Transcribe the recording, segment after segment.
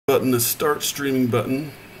button, the start streaming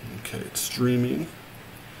button. Okay, it's streaming.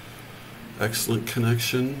 Excellent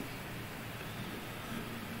connection.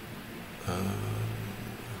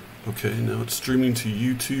 Okay, now it's streaming to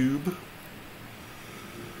YouTube.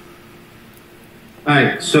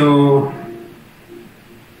 Alright, so...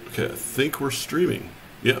 Okay, I think we're streaming.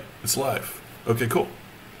 Yep, it's live. Okay, cool.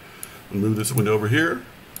 I'll move this window over here.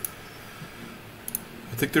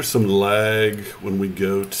 I think there's some lag when we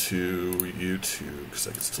go to YouTube, because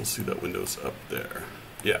I can still see that window's up there.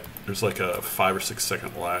 Yeah, there's like a 5 or 6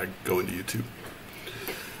 second lag going to YouTube.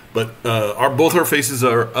 But both our faces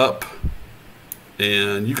are up,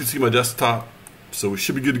 and you can see my desktop, so we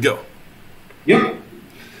should be good to go. Yep.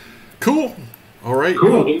 Cool. All right.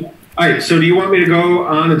 Cool. All right, so do you want me to go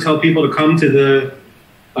on and tell people to come to the,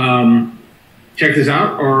 check this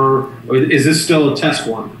out, or is this still a test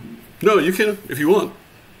one? No, you can if you want.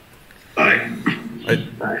 All right.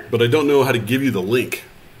 But I don't know how to give you the link.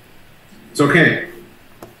 It's okay.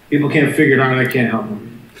 People can't figure it out, I can't help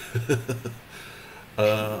them.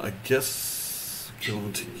 I guess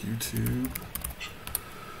go to YouTube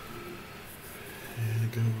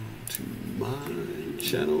and go to my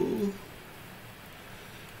channel.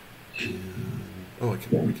 And, we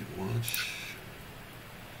can watch.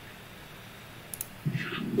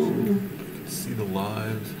 I can see the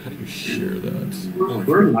live. How do you share that?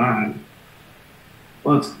 We're live.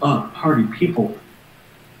 What's up, party people?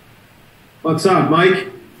 What's up, Mike?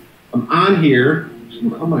 I'm on here.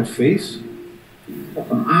 On my face.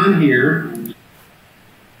 I'm on here.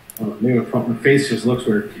 Oh, maybe my face just looks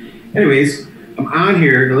weird. Anyways, I'm on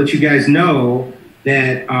here to let you guys know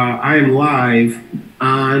that I am live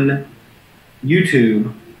on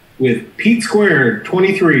YouTube with Pete Squared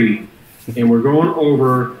 23, and we're going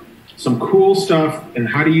over some cool stuff and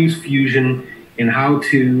how to use Fusion and how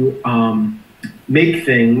to make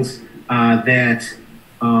things that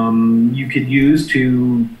you could use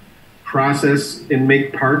to process and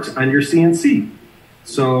make parts on your CNC.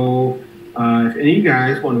 So if any of you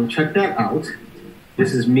guys want to check that out,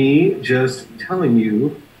 this is me just telling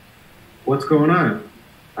you what's going on.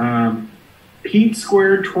 Pete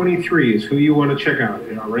Squared 23 is who you want to check out.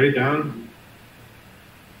 I'll write it down.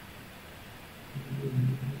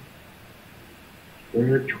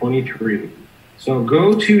 Squared 23. So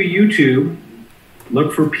go to YouTube,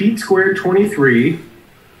 look for Pete Squared 23,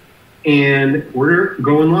 and we're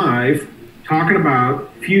going live talking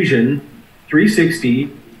about Fusion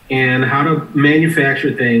 360 and how to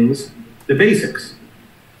manufacture things, the basics.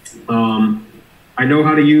 I know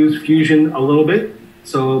how to use Fusion a little bit,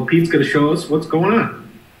 so Pete's going to show us what's going on.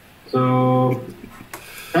 So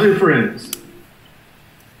tell your friends.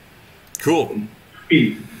 Cool.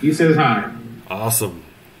 Pete, he says hi. Awesome.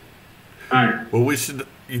 All right. Well,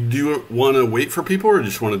 do you want to wait for people or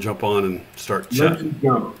just want to jump on and start chatting? Let's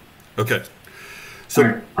go. Okay. So, all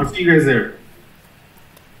right. I'll see you guys there.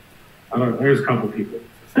 There's a couple people.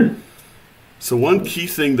 So one key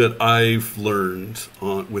thing that I've learned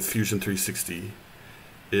with Fusion 360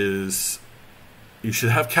 is you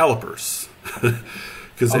should have calipers.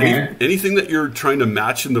 Because anything that you're trying to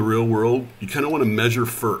match in the real world, you kind of want to measure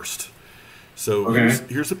first. So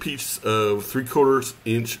here's a piece of 3/4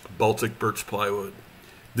 inch Baltic birch plywood.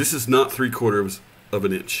 This is not 3/4 of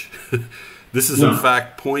an inch. This is in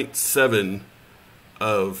fact 0.7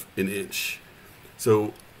 of an inch.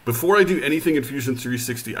 So before I do anything in Fusion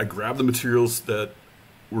 360, I grab the materials that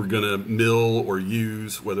we're going to mill or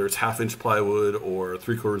use, whether it's 1/2 inch plywood or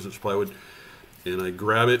 3/4 inch plywood, and I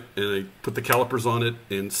grab it and I put the calipers on it.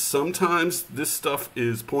 And sometimes this stuff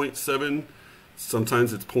is 0.7,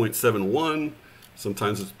 sometimes it's 0.71,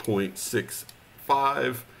 sometimes it's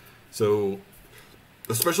 0.65. So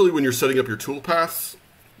especially when you're setting up your tool paths,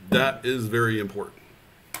 that is very important.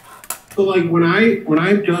 So like when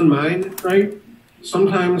I've done mine, right,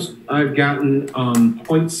 sometimes I've gotten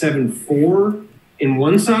 0.74 in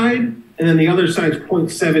one side, and then the other side's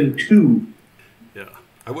 0.72. Yeah,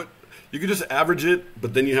 you could just average it,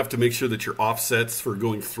 but then you have to make sure that your offsets for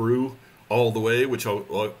going through all the way, which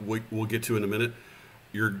we'll get to in a minute.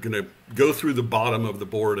 You're going to go through the bottom of the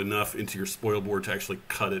board enough into your spoil board to actually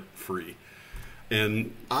cut it free.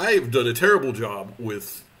 And I've done a terrible job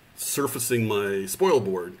with surfacing my spoil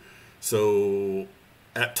board. So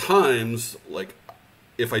at times, like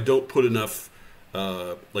if I don't put enough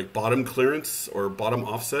like bottom clearance or bottom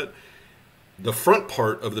offset, the front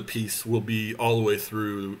part of the piece will be all the way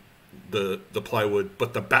through the plywood,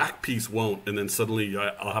 but the back piece won't, and then suddenly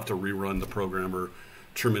I'll have to rerun the program or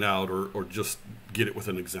trim it out or just get it with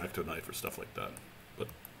an X-Acto knife or stuff like that. But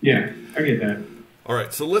yeah, I get that. All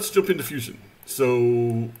right, so let's jump into Fusion.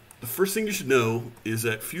 So the first thing you should know is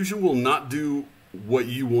that Fusion will not do what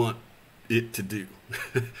you want it to do.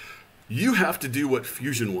 You have to do what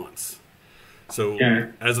Fusion wants. So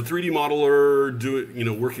as a 3D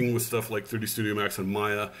modeler, working with stuff like 3D Studio Max and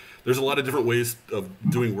Maya, there's a lot of different ways of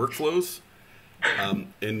doing workflows.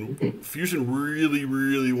 And Fusion really,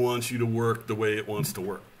 really wants you to work the way it wants to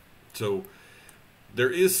work. So there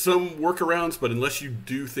is some workarounds, but unless you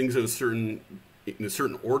do things in a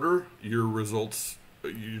certain order, you're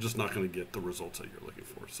just not going to get the results that you're looking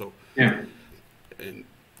for. So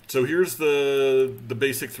so here's the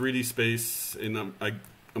basic 3D space, and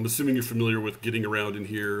I'm assuming you're familiar with getting around in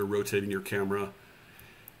here, rotating your camera.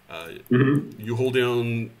 You hold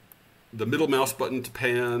down the middle mouse button to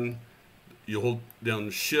pan. You hold down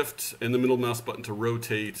Shift and the middle mouse button to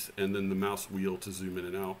rotate, and then the mouse wheel to zoom in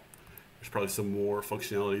and out. There's probably some more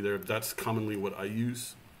functionality there. That's commonly what I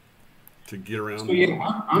use to get around. So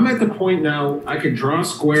yeah, I'm at the point now I could draw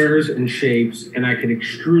squares and shapes, and I could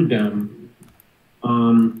extrude them.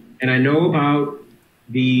 And I know about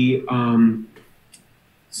the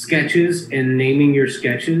sketches and naming your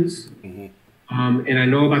sketches. And I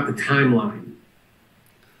know about the timeline.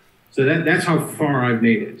 So that's how far I've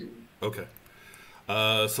made it. Okay.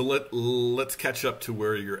 So let's catch up to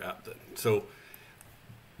where you're at then. So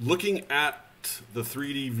looking at the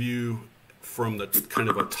 3D view from the kind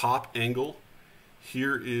of a top angle,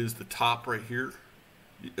 here is the top right here.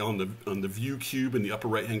 On the view cube in the upper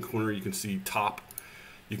right hand corner, you can see top.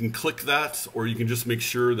 You can click that, or you can just make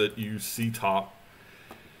sure that you see top.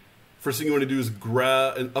 First thing you want to do is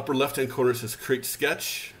grab an upper left hand corner. It says create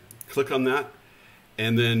sketch. Click on that.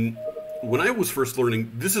 And then when I was first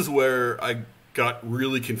learning, this is where I got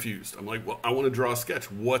really confused. I'm like, well, I want to draw a sketch.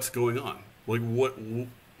 What's going on? Like,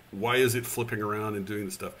 why is it flipping around and doing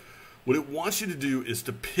this stuff? What it wants you to do is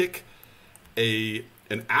to pick an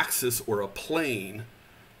axis or a plane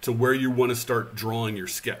to where you want to start drawing your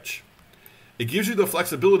sketch. It gives you the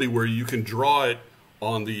flexibility where you can draw it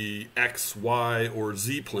on the X, Y, or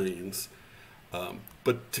Z planes.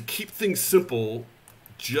 But to keep things simple,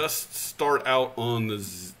 just start out on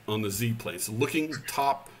the Z plane. So looking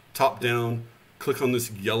top down, click on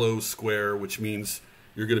this yellow square, which means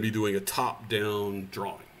you're going to be doing a top-down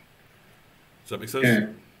drawing. Does that make sense? Yeah.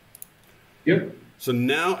 Yep. So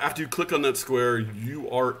now, after you click on that square, you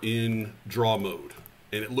are in draw mode.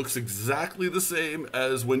 And it looks exactly the same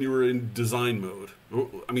as when you were in design mode.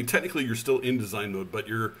 I mean, technically, you're still in design mode, but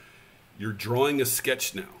you're drawing a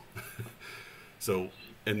sketch now. So,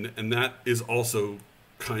 and that is also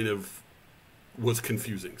kind of was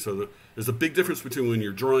confusing. So there's a big difference between when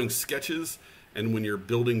you're drawing sketches and when you're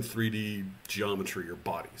building 3D geometry or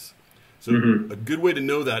bodies. So a good way to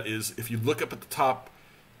know that is if you look up at the top,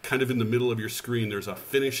 kind of in the middle of your screen, there's a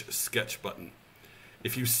finish sketch button.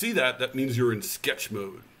 If you see that, that means you're in sketch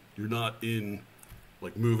mode. You're not in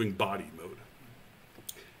like moving body mode.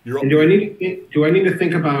 And do I need to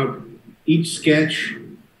think about each sketch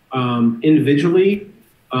individually,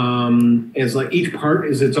 as like each part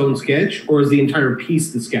is its own sketch, or is the entire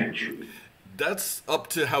piece the sketch? That's up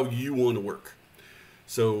to how you want to work.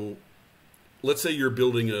 So let's say you're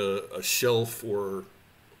building a shelf or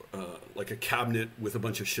like a cabinet with a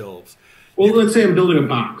bunch of shelves. Well, let's say I'm building a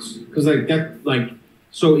box, because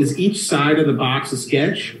so is each side of the box a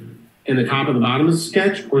sketch and the top and the bottom is a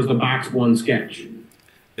sketch, or is the box one sketch?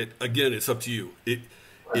 Again, it's up to you.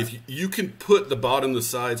 If you can put the bottom and the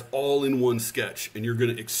sides all in one sketch, and you're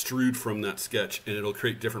going to extrude from that sketch, and it'll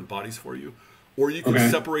create different bodies for you, or you can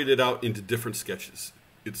separate it out into different sketches.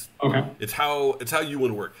 It's how you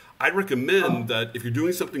want to work. I recommend that if you're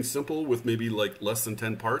doing something simple with maybe like less than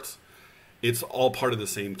 10 parts, it's all part of the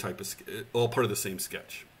same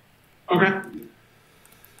sketch. Okay.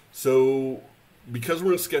 So because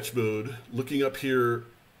we're in sketch mode, looking up here,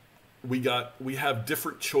 we have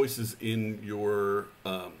different choices in your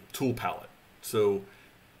tool palette. So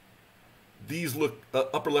these look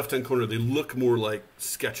upper left hand corner, they look more like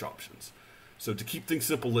sketch options. So to keep things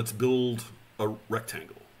simple, let's build a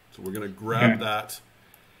rectangle. So we're going to grab that,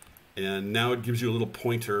 and now it gives you a little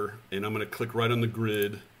pointer, and I'm going to click right on the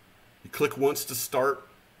grid. You click once to start,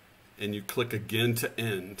 and you click again to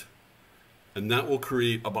end, and that will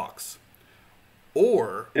create a box.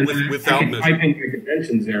 Or without measurements. I think the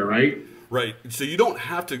dimensions there, right? Right. So you don't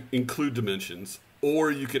have to include dimensions,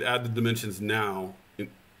 or you could add the dimensions now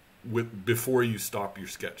before you stop your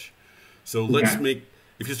sketch. So let's make,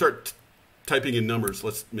 if you start typing in numbers,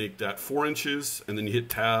 let's make that 4 inches, and then you hit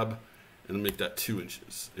tab, and then make that 2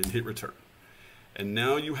 inches, and hit return. And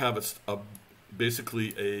now you have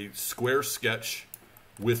basically a square sketch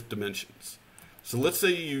with dimensions. So let's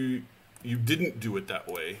say you didn't do it that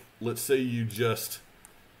way. Let's say you just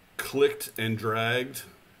clicked and dragged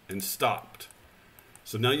and stopped.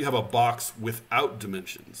 So now you have a box without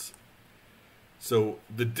dimensions. So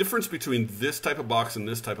the difference between this type of box and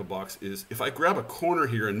this type of box is if I grab a corner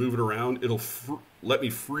here and move it around, it'll let me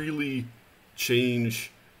freely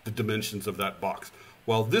change the dimensions of that box,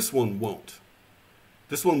 while this one won't.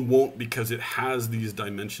 This one won't because it has these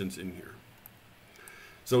dimensions in here.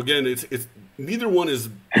 So again, it's neither one is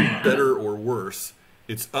better or worse.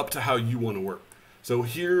 It's up to how you want to work. So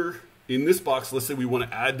here in this box, let's say we want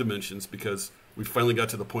to add dimensions because we finally got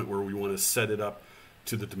to the point where we want to set it up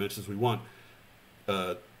to the dimensions we want.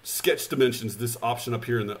 Sketch dimensions, this option up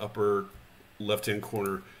here in the upper left-hand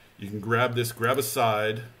corner, you can grab this, grab a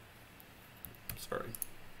side,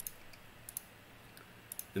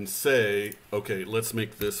 and say, okay, let's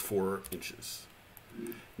make this 4 inches.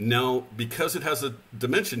 Now, because it has a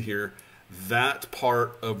dimension here, that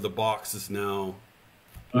part of the box is now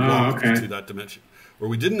locked to that dimension. Where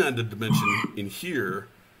we didn't add the dimension in here,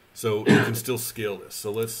 so you can still scale this.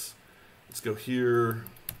 So let's go here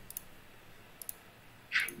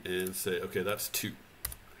and say, okay, that's 2.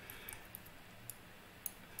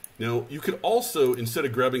 Now, you could also, instead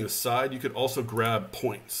of grabbing a side, you could also grab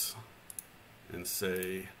points and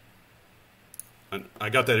say, and I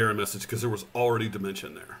got that error message because there was already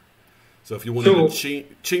dimension there. So if you wanted to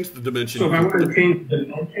change the dimension. So if I want to change the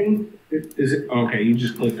dimension, is it, okay, you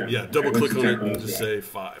just click on it. Yeah, double click on it and just say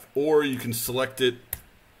 5. Or you can select it,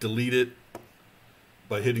 delete it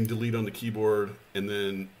by hitting delete on the keyboard, and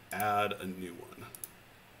then add a new one.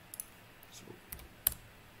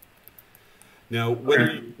 Now,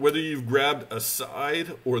 whether you've grabbed a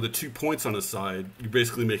side or the 2 points on a side, you're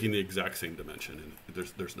basically making the exact same dimension, and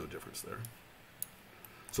there's no difference there.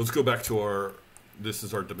 So let's go back to this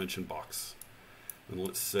is our dimension box. And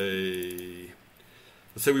let's say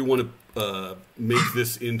we want to make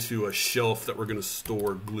this into a shelf that we're going to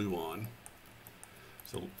store glue on.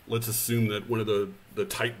 So let's assume that one of the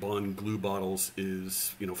Tight Bond glue bottles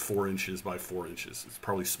is 4 inches by 4 inches. It's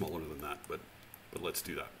probably smaller than that, but let's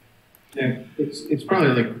do that. Yeah, it's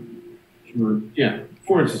probably like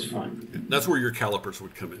 4 inches is fine. That's where your calipers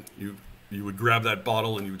would come in. You would grab that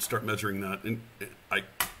bottle and you would start measuring that. And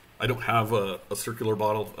I don't have a circular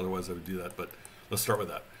bottle, otherwise I would do that. But let's start with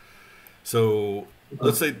that. So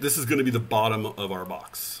let's say this is going to be the bottom of our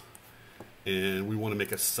box, and we want to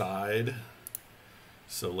make a side.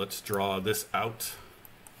 So let's draw this out.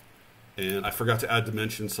 And I forgot to add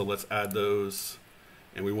dimensions, so let's add those.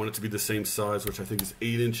 And we want it to be the same size, which I think is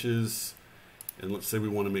 8 inches. And let's say we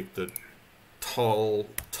want to make the tall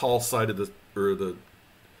side of the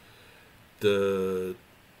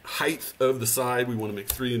height of the side, we want to make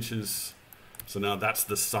 3 inches. So now that's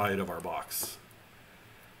the side of our box.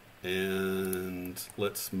 And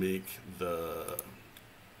let's make the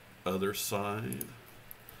other side.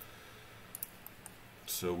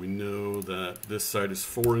 So we know that this side is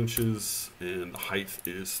 4 inches and the height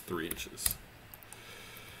is 3 inches.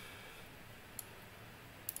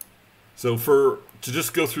 So to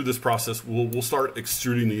just go through this process, we'll start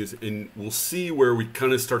extruding these, and we'll see where we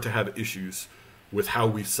kind of start to have issues with how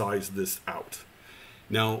we size this out.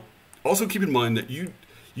 Now, also keep in mind that you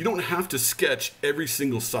don't have to sketch every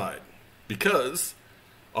single side, because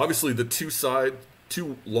obviously the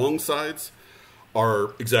two long sides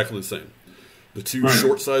are exactly the same. The two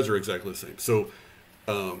short sides are exactly the same. So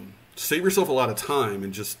save yourself a lot of time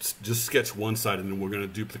and just sketch one side, and then we're going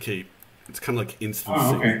to duplicate. It's kind of like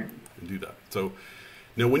instancing. And do that. So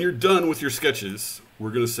now when you're done with your sketches, we're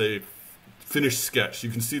going to say finish sketch. You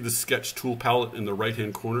can see the sketch tool palette in the right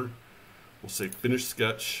hand corner. We'll say finish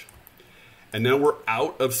sketch, and now we're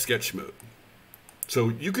out of sketch mode. So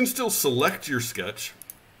you can still select your sketch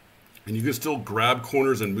and you can still grab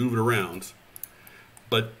corners and move it around,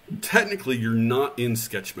 but technically you're not in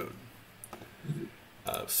sketch mode.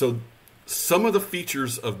 So some of the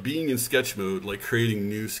features of being in sketch mode, like creating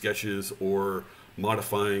new sketches or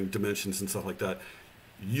modifying dimensions and stuff like that,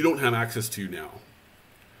 you don't have access to now.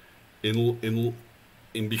 In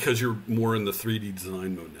because you're more in the 3D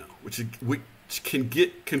design mode now, which can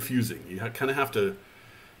get confusing. You kind of have to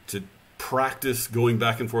practice going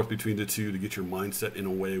back and forth between the two to get your mindset in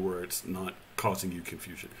a way where it's not causing you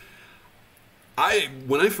confusion.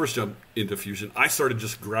 When I first jumped into Fusion, I started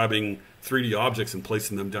just grabbing 3D objects and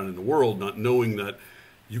placing them down in the world, not knowing that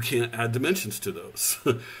you can't add dimensions to those,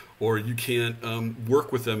 or you can't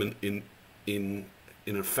work with them in an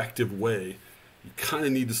effective way. You kind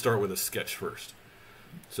of need to start with a sketch first.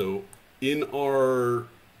 So in our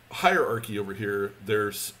hierarchy over here,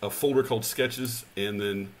 there's a folder called Sketches, and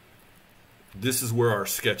then this is where our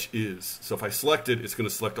sketch is. So if I select it, it's going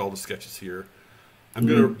to select all the sketches here. I'm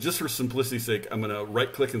going to, just for simplicity's sake, I'm going to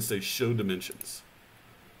right-click and say Show Dimensions.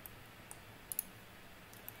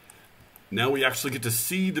 now we actually get to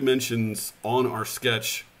see dimensions on our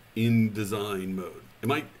sketch in design mode.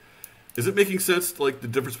 Is it making sense, like the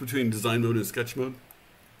difference between design mode and sketch mode?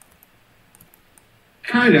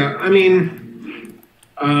 Kind of. I mean,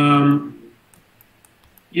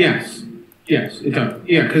 yes, yes, it does.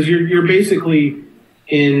 Yeah, because you're basically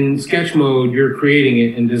in sketch mode, you're creating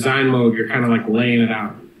it. In design mode, you're kind of like laying it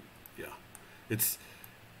out. Yeah,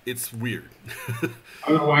 it's weird. I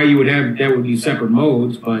don't know why you would have that would be separate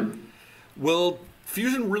modes, but well,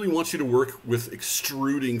 Fusion really wants you to work with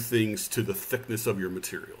extruding things to the thickness of your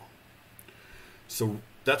material. So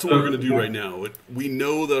that's what we're going to do right now. We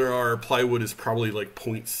know that our plywood is probably like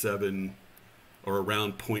 0.7 or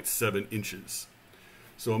around 0.7 inches.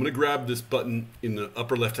 So I'm going to grab this button in the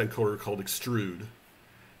upper left-hand corner called Extrude,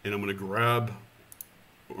 and I'm going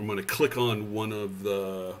to click on one of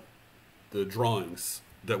the drawings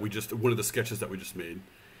that one of the sketches that we just made,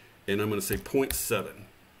 and I'm going to say 0.7,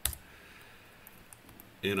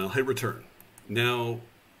 and I'll hit return. Now,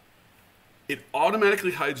 it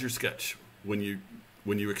automatically hides your sketch when you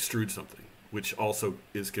extrude something, which also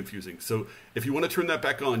is confusing. So if you want to turn that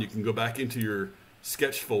back on, you can go back into your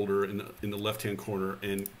sketch folder in the left-hand corner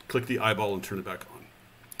and click the eyeball and turn it back on.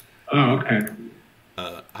 oh, okay.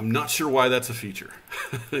 I'm not sure why that's a feature.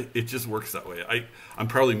 It just works that way. I'm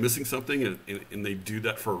probably missing something, and they do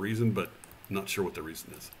that for a reason, but I'm not sure what the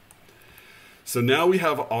reason is. So now we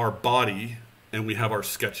have our body and we have our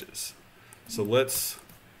sketches. So let's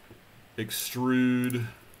extrude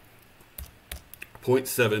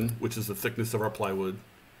 0.7, which is the thickness of our plywood.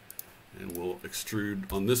 And we'll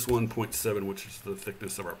extrude on this one 0.7, which is the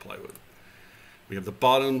thickness of our plywood. We have the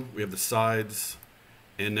bottom, we have the sides,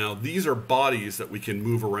 and now these are bodies that we can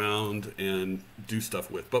move around and do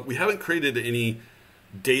stuff with. But we haven't created any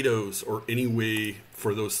dados or any way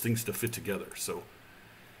for those things to fit together. So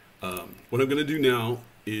what I'm going to do now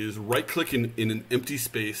is right-click in an empty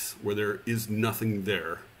space where there is nothing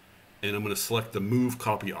there, and I'm going to select the Move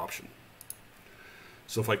Copy option.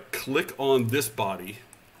 So if I click on this body,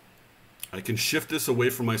 I can shift this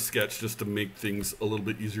away from my sketch just to make things a little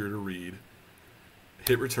bit easier to read.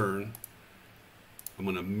 Hit return. I'm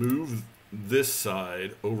going to move this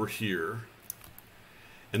side over here.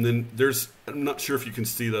 And then I'm not sure if you can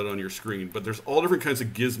see that on your screen, but there's all different kinds of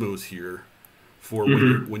gizmos here for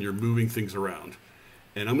when you're moving things around.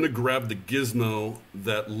 And I'm going to grab the gizmo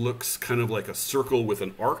that looks kind of like a circle with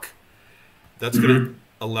an arc. That's going to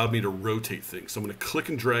allow me to rotate things. So I'm going to click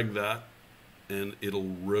and drag that, and it'll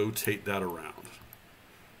rotate that around.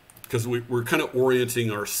 Because we're kind of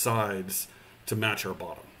orienting our sides to match our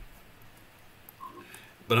bottom.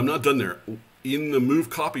 But I'm not done there. In the Move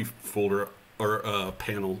Copy folder, or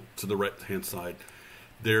panel to the right-hand side,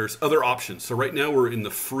 there's other options. So right now we're in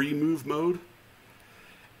the free move mode.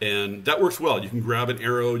 And that works well. You can grab an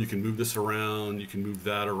arrow, you can move this around, you can move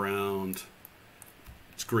that around.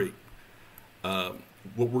 It's great.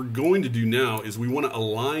 What we're going to do now is we want to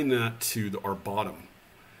align that to our bottom.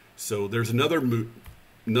 So there's another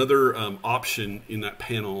option in that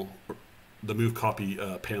panel, the Move Copy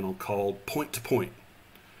panel, called Point to Point.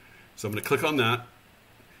 So I'm going to click on that,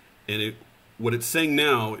 and what it's saying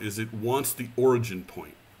now is it wants the origin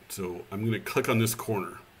point. So I'm going to click on this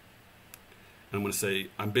corner. And I'm going to say,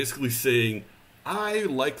 I'm basically saying, I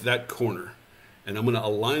like that corner. And I'm going to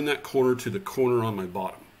align that corner to the corner on my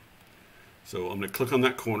bottom. So I'm going to click on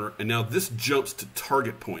that corner. And now this jumps to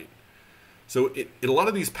target point. So in a lot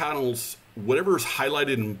of these panels, whatever is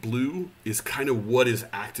highlighted in blue is kind of what is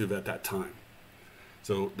active at that time.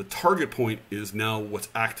 So the target point is now what's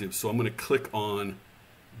active. So I'm going to click on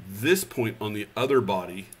this point on the other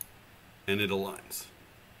body, and it aligns.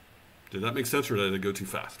 Did that make sense, or did I go too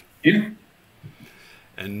fast? Yeah.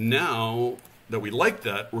 And now that we like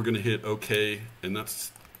that, we're going to hit OK, and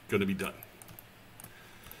that's going to be done.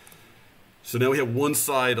 So now we have one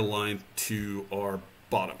side aligned to our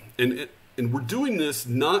bottom. And we're doing this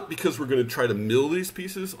not because we're going to try to mill these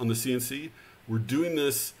pieces on the CNC. We're doing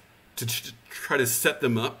this to try to set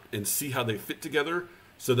them up and see how they fit together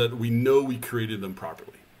so that we know we created them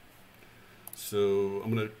properly. So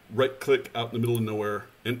I'm going to right-click out in the middle of nowhere.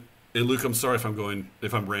 And Luke, I'm sorry if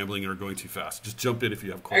I'm rambling or going too fast. Just jump in if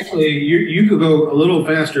you have questions. Actually, you could go a little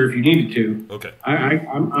faster if you needed to. Okay.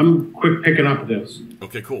 I'm quick picking up this.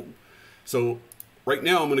 Okay, cool. So right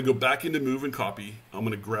now I'm going to go back into Move and Copy. I'm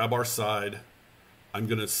going to grab our side. I'm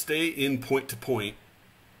going to stay in Point to Point,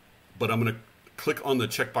 but I'm going to click on the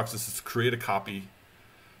checkbox that says Create a Copy.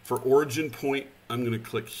 For Origin Point, I'm going to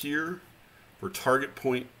click here. For Target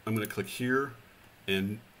Point, I'm going to click here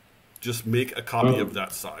and just make a copy of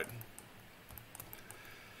that side.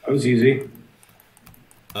 That was easy.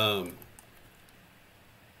 Now,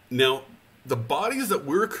 the bodies that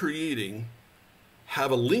we're creating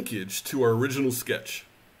have a linkage to our original sketch.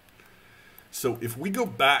 So if we go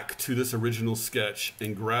back to this original sketch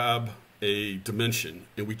and grab a dimension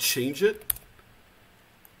and we change it,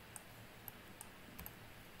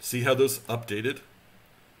 see how those updated?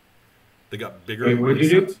 They got bigger. Wait, what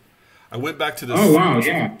did you do? I went back to this. Oh wow,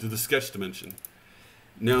 yeah. To the sketch dimension.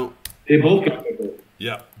 Now They both got bigger.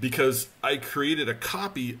 yeah, because I created a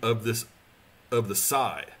copy of this of the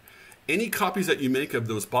side. Any copies that you make of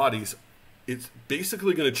those bodies, it's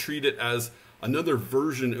basically going to treat it as another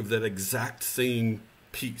version of that exact same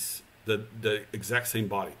piece, the exact same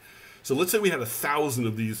body. So let's say we had 1,000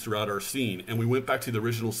 of these throughout our scene, and we went back to the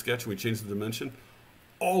original sketch and we changed the dimension.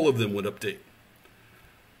 All of them would update,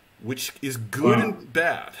 which is good and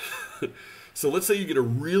bad. So let's say you get a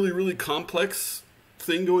really, really complex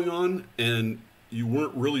thing going on, and you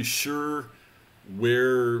weren't really sure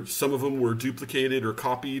where some of them were duplicated or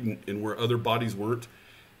copied and where other bodies weren't.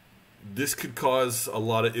 This could cause a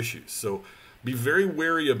lot of issues. So be very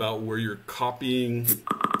wary about where you're copying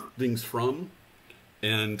things from,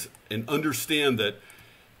 and understand that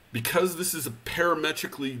because this is a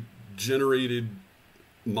parametrically generated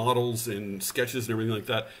models and sketches and everything like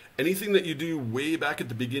that, anything that you do way back at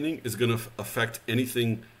the beginning is going to affect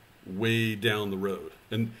anything way down the road.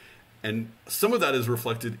 And some of that is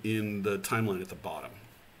reflected in the timeline at the bottom.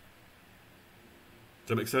 Does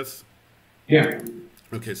that make sense? Yeah.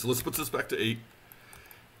 Okay, so let's put this back to 8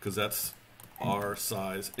 because that's our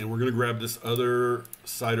size. And we're going to grab this other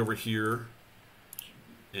side over here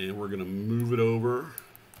and we're going to move it over.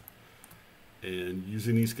 And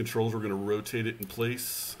using these controls, we're going to rotate it in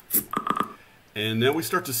place. And now we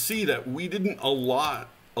start to see that we didn't allot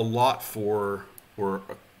a lot for, or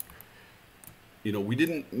you know, we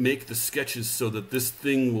didn't make the sketches so that this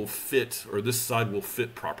thing will fit, or this side will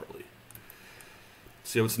fit properly.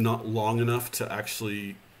 See how it's not long enough to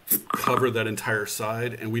actually cover that entire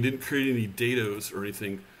side, and we didn't create any dados or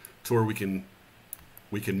anything to where we can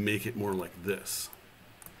make it more like this.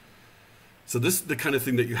 So this is the kind of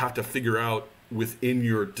thing that you have to figure out within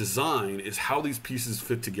your design, is how these pieces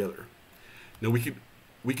fit together. Now we could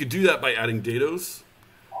do that by adding dados,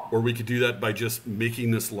 or we could do that by just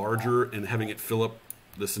making this larger and having it fill up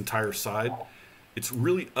this entire side. It's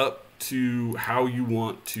really up to how you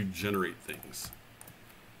want to generate things.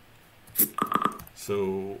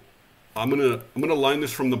 So I'm gonna line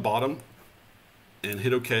this from the bottom and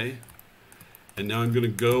hit OK. And now I'm gonna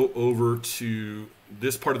go over to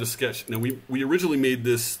this part of the sketch. Now we originally made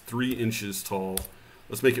this 3 inches tall.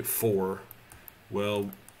 Let's make it 4.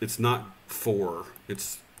 Well, it's not 4.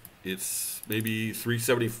 It's maybe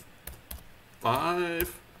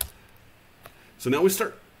 375. So now we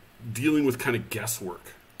start dealing with kind of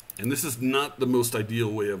guesswork. And this is not the most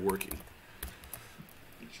ideal way of working.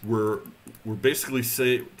 We're basically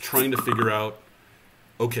trying to figure out,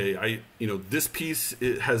 okay, this piece,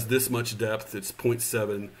 it has this much depth, it's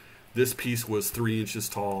 0.7. This piece was 3 inches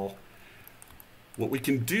tall. What we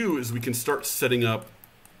can do is we can start setting up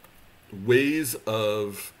ways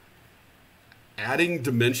of adding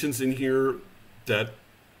dimensions in here that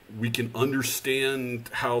we can understand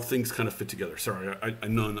how things kind of fit together. Sorry, I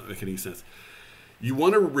know I'm not making any sense. You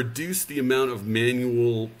want to reduce the amount of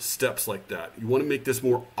manual steps like that. You want to make this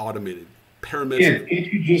more automated, parametric. Yeah,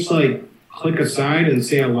 can't you just like click aside and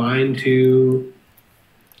say align to?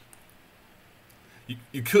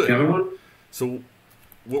 You could. The other one? So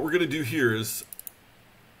what we're going to do here is,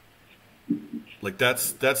 like,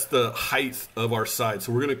 that's the height of our side.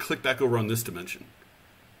 So we're going to click back over on this dimension,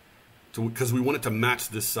 because we want it to match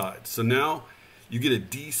this side. So now you get a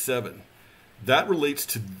D7. That relates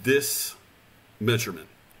to this measurement.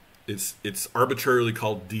 It's arbitrarily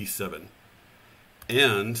called D7.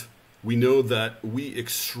 And we know that we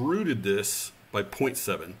extruded this by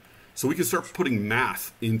 0.7. So we can start putting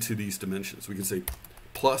math into these dimensions. We can say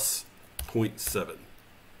plus 0.7.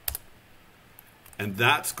 And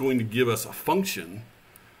that's going to give us a function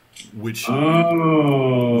which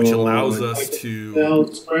allows us to Excel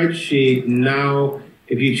spreadsheet. Now,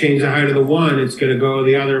 if you change the height of the one, it's going to go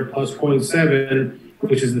the other plus 0.7,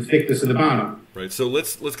 which is the thickness of the bottom. Right. So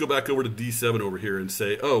let's go back over to D7 over here and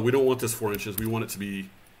say, oh, we don't want this 4 inches. We want it to be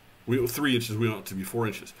 3 inches. We want it to be 4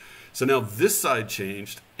 inches. So now this side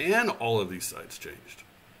changed, and all of these sides changed.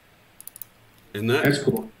 And that's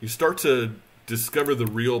cool. You start to discover the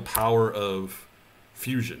real power of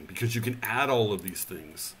Fusion, because you can add all of these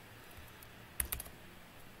things.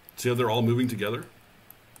 See how they're all moving together?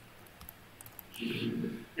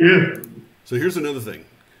 Yeah. So here's another thing.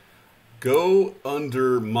 Go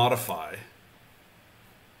under Modify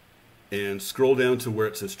and scroll down to where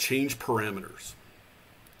it says Change Parameters.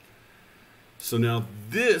 So now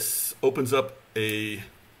this opens up a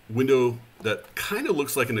window that kind of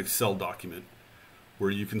looks like an Excel document where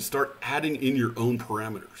you can start adding in your own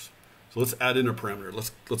parameters. So let's add in a parameter.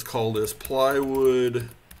 Let's call this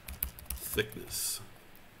plywood thickness.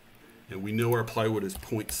 And we know our plywood is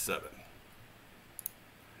 0.7.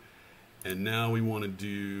 And now we want to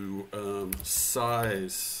do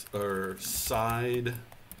size or side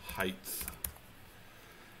height.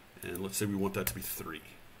 And let's say we want that to be 3.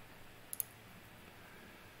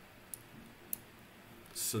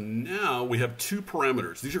 So now we have 2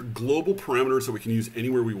 parameters. These are global parameters that we can use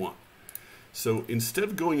anywhere we want. So instead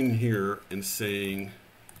of going in here and saying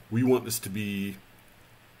we want this to be,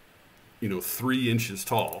 3 inches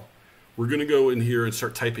tall, we're going to go in here and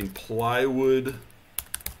start typing plywood.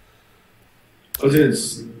 Was it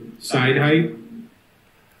side height?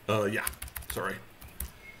 Yeah. Sorry.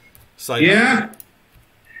 Side height.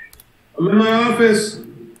 I'm in my office.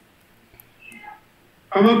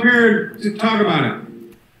 I'm up here to talk about it.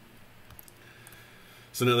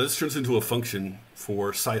 So now this turns into a function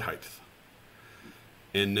for side height.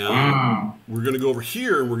 And now we're going to go over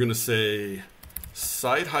here and we're going to say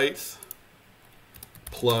side height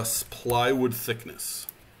plus plywood thickness.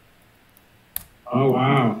 Oh,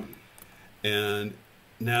 wow. And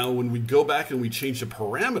now when we go back and we change the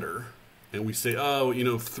parameter and we say,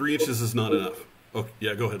 3 inches is not enough. Oh,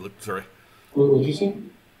 yeah, go ahead. Sorry. What did you say?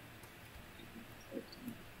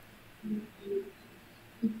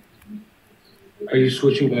 Are you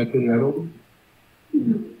switching back to the other one?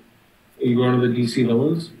 Are you going to the DC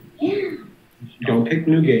villains? Yeah. Don't pick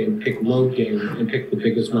new game, pick load game, and pick the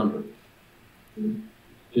biggest number.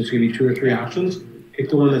 Just give you 2 or 3 options. Pick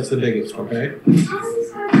the one that's the biggest, okay?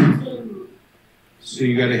 So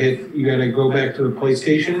you gotta go back to the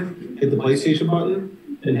PlayStation, hit the PlayStation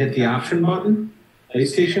button, then hit the option button.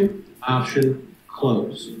 PlayStation, option,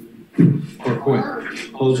 close. Or quit.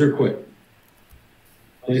 Close or quit.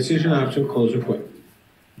 PlayStation option, close or quit.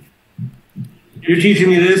 You're teaching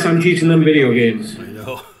me this, I'm teaching them video games. I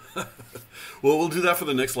know. Well, we'll do that for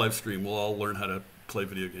the next live stream. We'll all learn how to play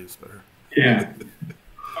video games better. Yeah.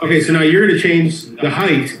 Okay, so now you're going to change the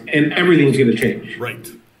height, and everything's going to change.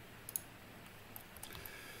 Right.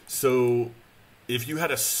 So if you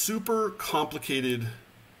had a super complicated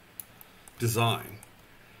design,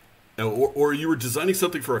 or you were designing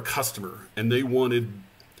something for a customer, and they wanted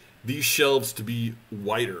these shelves to be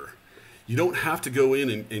wider, you don't have to go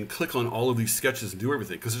in and click on all of these sketches and do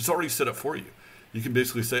everything, because it's already set up for you. You can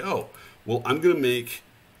basically say, oh, well, I'm going to make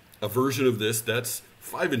a version of this that's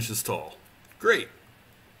 5 inches tall. Great.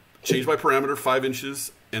 Change my parameter 5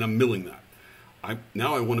 inches, and I'm milling that.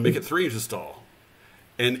 Now I want to make it 3 inches tall.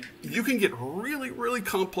 And you can get really, really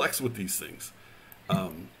complex with these things.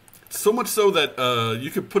 So much so that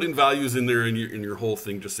you could put in values in there and your whole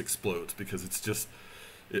thing just explodes, because it's just,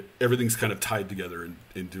 everything's kind of tied together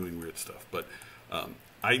and doing weird stuff. But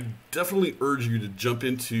I definitely urge you to jump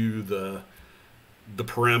into the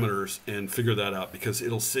parameters and figure that out, because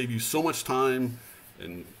it'll save you so much time,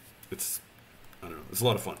 and it's a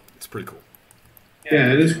lot of fun. It's pretty cool.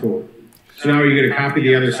 Yeah, it is cool. So now you're going to copy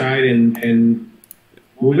the other side and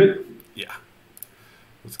move it? Yeah.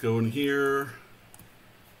 Let's go in here.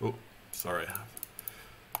 Oh, sorry.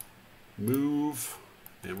 Move,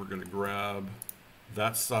 and we're going to grab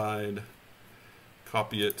that side,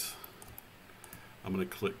 copy it. I'm going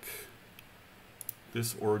to click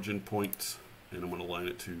this origin point, and I'm going to align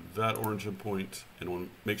it to that origin point, and I want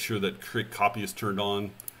to make sure that create copy is turned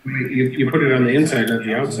on. You put it on the inside, not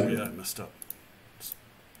the outside. Yeah, I messed up.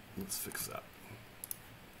 Let's fix that.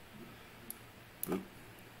 Boop.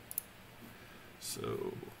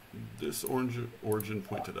 So this origin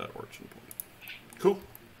point to that origin point. Cool.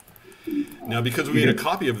 Now, because we need a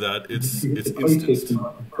copy of that, it's instanced.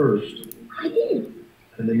 First. I did.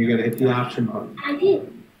 And then you got to hit the option button. I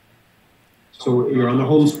did. So you're on the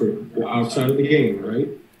home screen. You're outside of the game, right?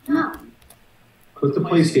 No. Put the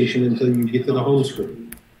PlayStation until you get to the home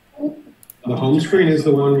screen. The home screen is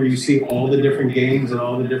the one where you see all the different games and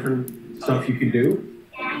all the different stuff you can do.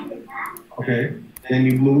 Okay. Then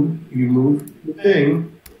you move the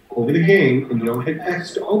thing over the game, and you don't hit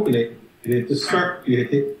X to open it. You hit the start. You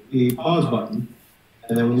hit the pause button,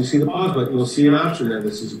 and then when you see the pause button, you'll see an option there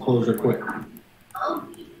that says close or quit.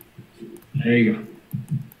 There you go.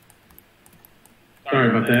 Sorry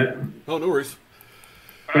about that. Oh, no worries.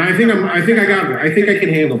 But I think I got it. I think I can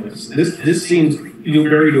handle this. This seems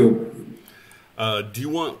very doable. Do you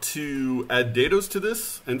want to add datas to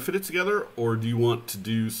this and fit it together, or do you want to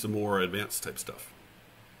do some more advanced type stuff?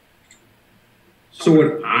 So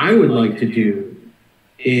what I would like to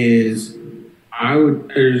I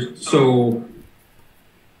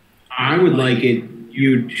I would like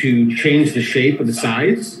you to change the shape of the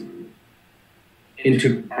sides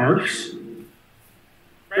into arcs,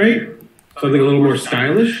 right? Something a little more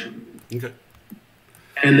stylish. Okay.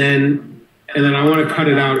 And then I want to cut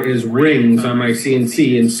it out as rings on my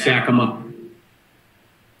CNC and stack them up.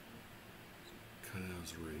 Cut it out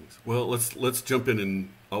as rings. Well, let's jump in and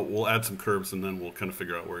we'll add some curves, and then we'll kind of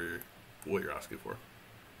figure out what you're asking for.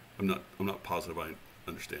 I'm not positive I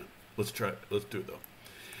understand. Let's try it. Let's do it though.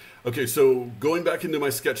 Okay, so going back into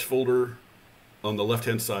my sketch folder on the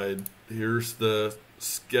left-hand side, here's the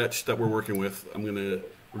sketch that we're working with. We're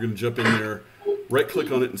gonna jump in there,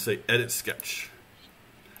 right-click on it, and say Edit Sketch.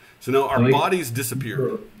 So now our bodies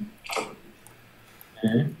disappear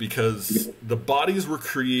because the bodies were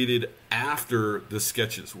created after the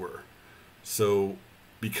sketches were. So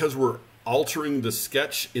because we're altering the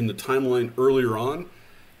sketch in the timeline earlier on,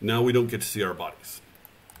 now we don't get to see our bodies.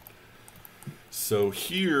 So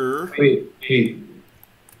here... Wait.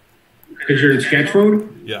 Because you're in sketch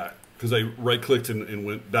mode? Yeah, because I right-clicked and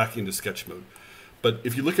went back into sketch mode. But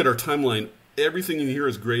if you look at our timeline, everything in here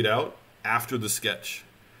is grayed out after the sketch.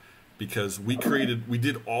 Because we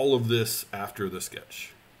did all of this after the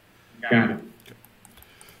sketch. Got it. Okay.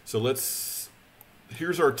 So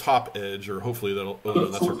here's our top edge, or hopefully that's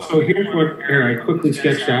our bottom. So here's what I quickly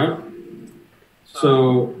sketched out.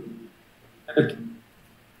 So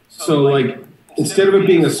like, instead of it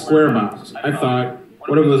being a square box, I thought,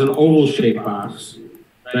 what if it was an oval shaped box,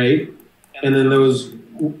 right? And then those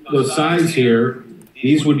sides here,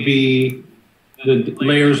 these would be the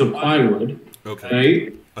layers of plywood, okay,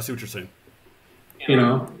 right? I see what you're saying. You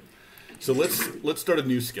know. So let's start a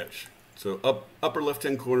new sketch. So upper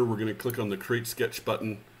left-hand corner, we're going to click on the Create Sketch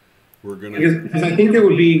button. We're going to... Because I think that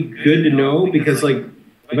would be good to know, because like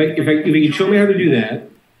if you could show me how to do that,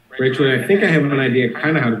 right? So I think I have an idea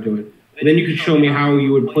kind of how to do it. And then you could show me how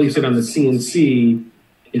you would place it on the CNC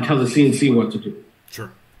and tell the CNC what to do.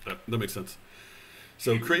 Sure, that makes sense.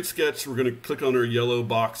 So Create Sketch, we're going to click on our yellow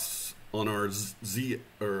box on our Z,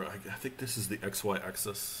 or I think this is the XY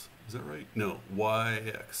axis. Is that right? No,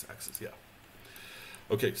 YX axis, yeah.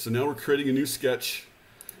 Okay, so now we're creating a new sketch.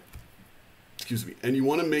 Excuse me. And you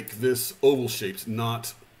want to make this oval shaped,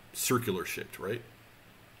 not circular shaped, right?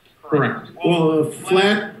 Correct. Well,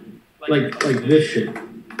 flat, like this shape.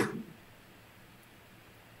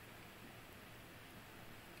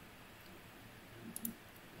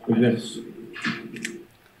 Like this.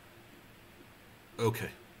 Okay.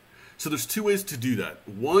 So there's two ways to do that.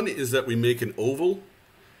 One is that we make an oval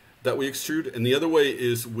that we extrude, and the other way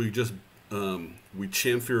is we just we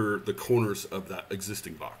chamfer the corners of that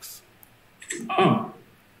existing box. Oh.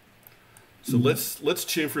 So let's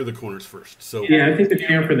chamfer the corners first. So yeah, I think the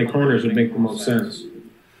chamfer in the corners would make the most sense.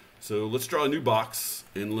 So let's draw a new box,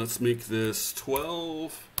 and let's make this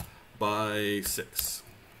 12 by 6.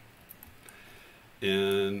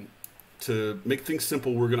 And to make things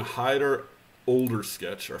simple, we're going to hide our older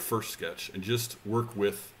sketch, our first sketch, and just work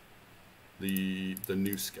with the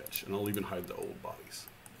new sketch. And I'll even hide the old bodies.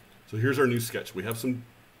 So here's our new sketch. We have some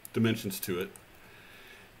dimensions to it.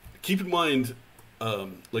 Keep in mind,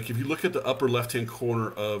 like if you look at the upper left-hand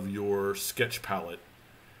corner of your sketch palette,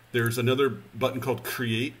 there's another button called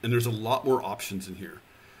Create, and there's a lot more options in here.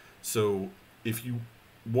 So if you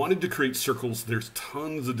wanted to create circles, there's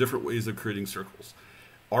tons of different ways of creating circles.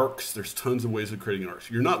 Arcs, there's tons of ways of creating arcs.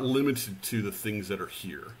 You're not limited to the things that are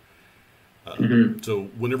here. So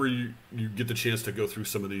whenever you get the chance to go through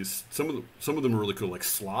some of these, some of them are really cool, like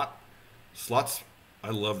slots. I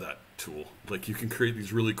love that tool. Like you can create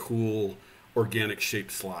these really cool organic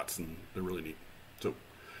shaped slots, and they're really neat. So,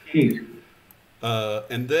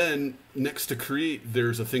 and then next to Create,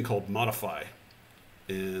 there's a thing called Modify,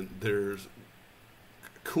 and there's a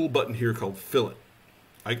cool button here called Fillet.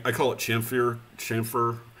 I call it chamfer,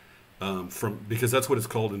 because that's what it's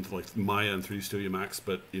called in like Maya and 3D Studio Max,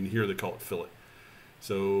 but in here they call it Fillet.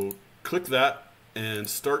 So click that and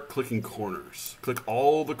start clicking corners. Click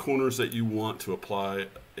all the corners that you want to apply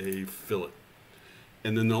a fillet.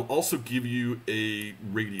 And then they'll also give you a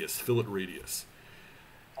radius, fillet radius.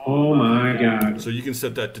 Oh my God. So you can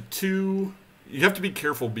set that to 2. You have to be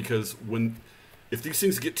careful because if these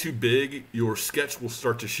things get too big, your sketch will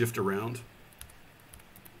start to shift around.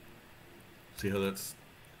 See how that's...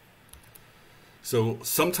 So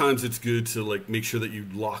sometimes it's good to like make sure that you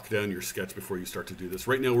lock down your sketch before you start to do this.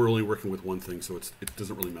 Right now we're only working with one thing, so it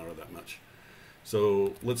doesn't really matter that much.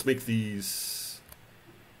 So let's make these...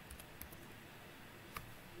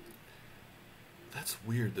 That's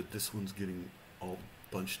weird that this one's getting all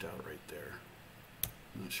bunched out right there.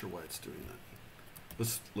 I'm not sure why it's doing that.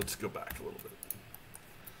 Let's go back a little bit.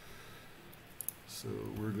 So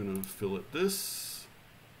we're going to fillet this.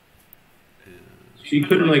 And so you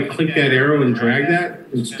couldn't like click that arrow and drag that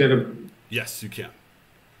instead of... Yes, you can.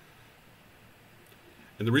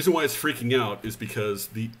 And the reason why it's freaking out is because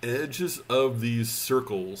the edges of these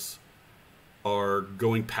circles are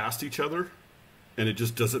going past each other, and it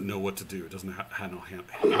just doesn't know what to do. It doesn't have no hand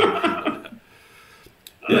that.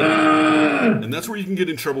 And that's where you can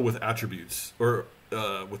get in trouble with attributes or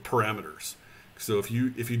with parameters. So if you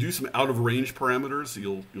do some out of range parameters,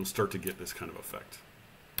 you'll start to get this kind of effect.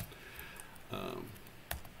 All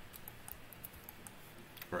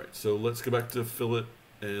right, so let's go back to fillet,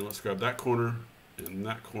 and let's grab that corner, and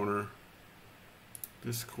that corner,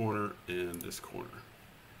 this corner, and this corner.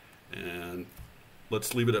 And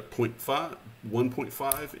let's leave it at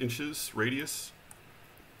 1.5 inches radius.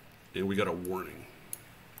 And we got a warning.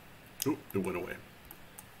 Oh, it went away.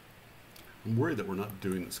 I'm worried that we're not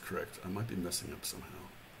doing this correct. I might be messing up somehow.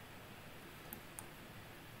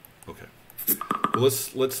 Okay. Well,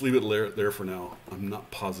 let's leave it there for now. I'm not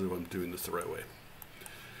positive I'm doing this the right way.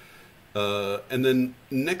 And then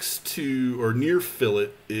next to or near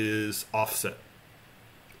fillet is offset.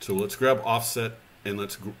 So let's grab offset and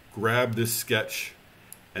let's grab this sketch,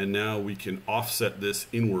 and now we can offset this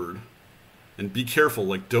inward. And be careful,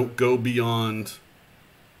 like don't go beyond,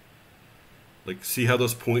 like see how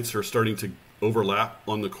those points are starting to overlap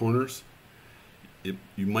on the corners?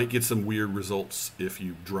 You might get some weird results if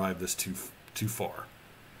you drive this too far.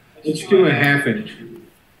 Let's do a 1/2 inch.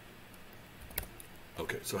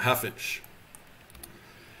 Okay, so 1/2 inch.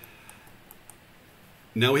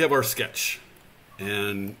 Now we have our sketch,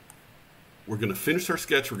 and we're going to finish our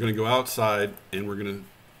sketch. We're going to go outside, and we're going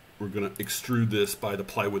to extrude this by the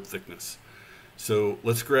plywood thickness. So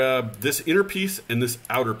let's grab this inner piece and this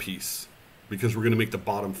outer piece because we're going to make the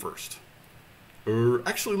bottom first. Or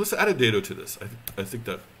actually, let's add a dado to this. I think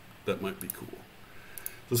that might be cool.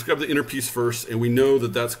 So let's grab the inner piece first, and we know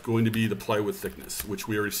that that's going to be the plywood thickness, which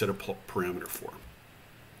we already set a parameter for.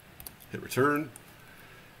 Hit return.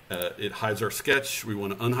 It hides our sketch. We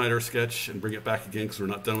want to unhide our sketch and bring it back again because we're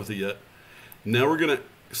not done with it yet. Now we're going to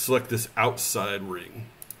select this outside ring.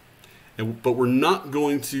 But we're not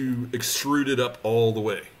going to extrude it up all the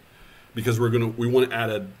way because we want to add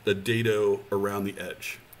a dado around the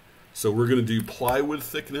edge. So we're going to do plywood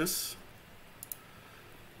thickness,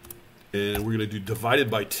 and we're going to do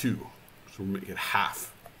divided by 2. So we'll make it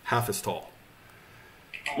half as tall.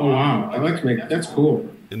 Oh wow, I like to make that's cool.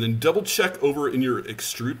 And then double check over in your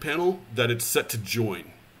extrude panel that it's set to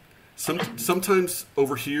join. Sometimes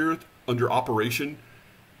over here under operation,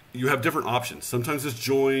 you have different options. Sometimes it's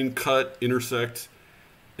join, cut, intersect,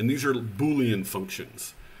 and these are Boolean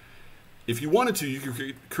functions. If you wanted to, you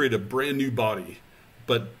could create a brand new body,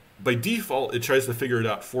 but by default, it tries to figure it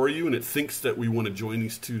out for you, and it thinks that we want to join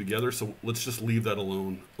these two together, so let's just leave that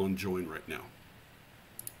alone on join right now.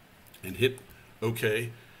 And hit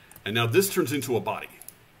OK. And now this turns into a body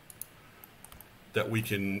that we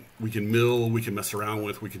can mill, we can mess around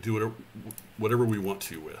with, we can do whatever we want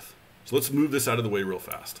to with. So let's move this out of the way real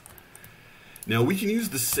fast. Now we can use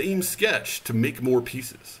the same sketch to make more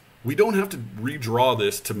pieces. We don't have to redraw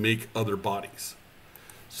this to make other bodies.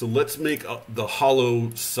 So let's make the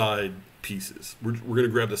hollow side pieces. We're going to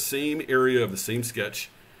grab the same area of the same sketch,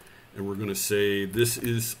 and we're going to say this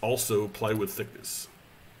is also plywood thickness.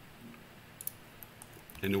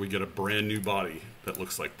 And then we get a brand new body that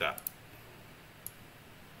looks like that.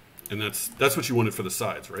 And that's what you wanted for the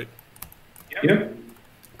sides, right? Yep.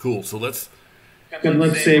 Cool. So let's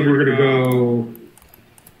say we're going to go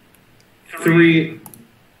 3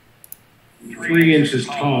 inches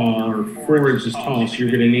tall or 4 inches tall. So you're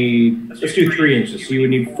going to need, let's do 3 inches. So you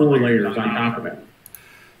would need 4 layers on top of it.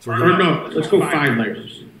 So let's go 5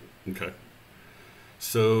 layers. Okay.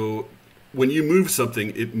 So when you move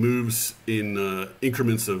something, it moves in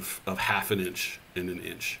increments of 1/2 inch and 1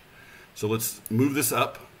 inch. So let's move this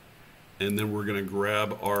up, and then we're going to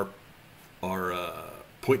grab our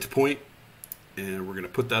point to point, and we're going to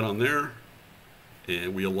put that on there,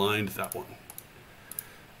 and we aligned that one.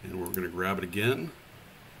 And we're going to grab it again,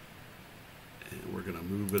 and we're going to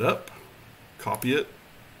move it up, copy it,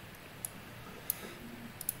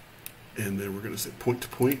 and then we're going to say point to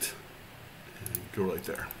point, and go right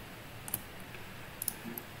there.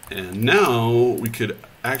 And now we could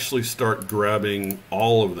actually start grabbing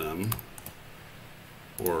all of them,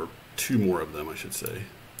 or 2 more of them, I should say.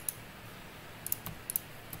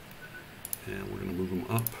 And we're going to move them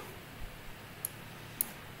up.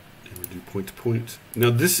 And we do point to point. Now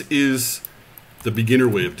this is the beginner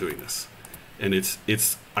way of doing this. And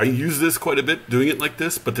I use this quite a bit doing it like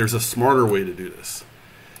this, but there's a smarter way to do this.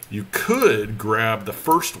 You could grab the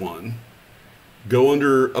first one go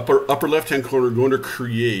under upper left-hand corner, go under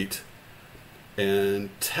Create, and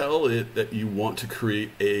tell it that you want to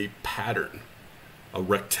create a pattern, a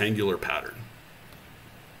rectangular pattern.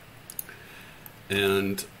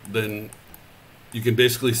 And then you can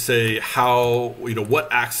basically say how, what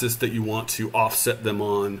axis that you want to offset them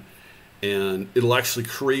on, and it'll actually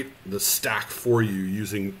create the stack for you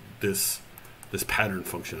using this pattern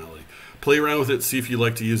functionality. Play around with it, see if you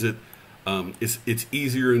like to use it. It's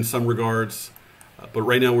easier in some regards, but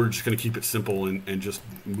right now we're just going to keep it simple and just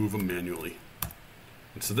move them manually.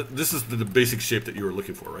 And so this is the basic shape that you were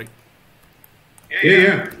looking for, right?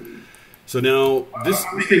 Yeah. So now this.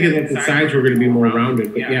 I was thinking that the sides were going to be more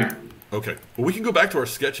rounded, but yeah. Okay. Well, we can go back to our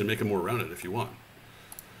sketch and make them more rounded if you want.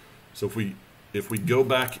 So if we go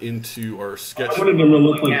back into our sketch, I wanted them to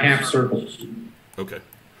look like half circles. Okay.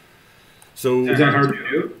 So is that hard to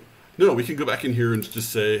do? No, we can go back in here and just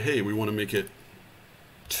say, hey, we want to make it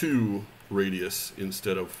 2 radius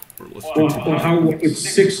instead of. Or let's do 2. Well, how it's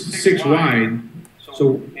six wide,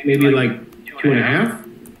 so maybe like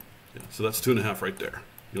 2.5. Yeah, so that's 2.5 right there.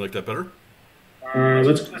 You like that better?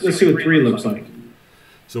 Let's see what 3 looks like.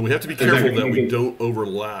 So we have to be careful that we don't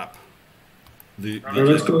overlap the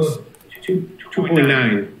let's go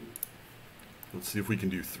 2.9. Let's see if we can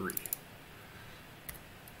do 3.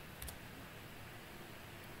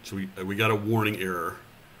 So we got a warning error.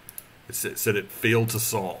 It said it failed to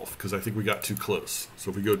solve because I think we got too close. So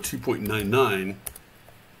if we go 2.99.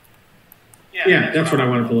 Yeah, that's what I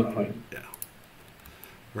want it to look like. Yeah.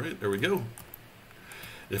 All right, there we go.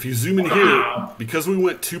 If you zoom in here, because we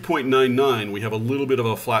went 2.99, we have a little bit of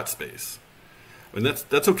a flat space. And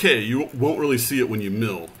that's okay. You won't really see it when you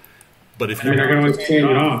mill. But if you're not going to sand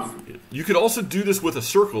it off. You could also do this with a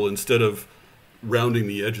circle instead of rounding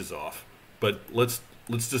the edges off. But let's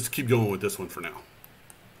just keep going with this one for now.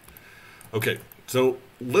 Okay, so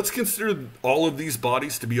let's consider all of these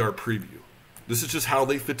bodies to be our preview. This is just how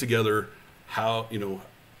they fit together. So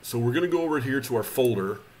we're going to go over here to our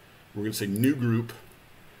folder. We're going to say new group.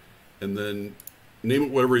 And then name it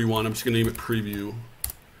whatever you want. I'm just going to name it preview.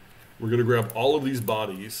 We're going to grab all of these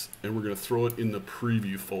bodies and we're going to throw it in the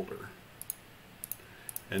preview folder.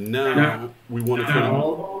 And now we want to create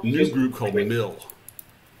a new group called mill.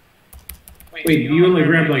 Wait, you only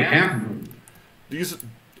grabbed like half of them.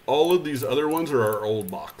 All of these other ones are our old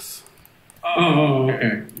box. Oh,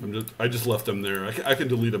 okay. I just left them there. I can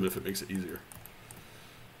delete them if it makes it easier.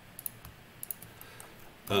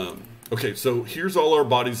 Okay, so here's all our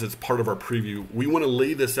bodies as part of our preview. We want to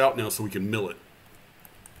lay this out now so we can mill it.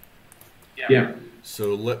 Yeah.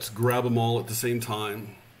 So let's grab them all at the same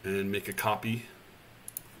time and make a copy.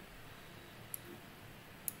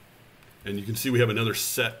 And you can see we have another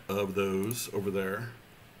set of those over there.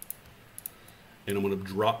 And I'm going to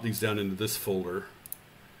drop these down into this folder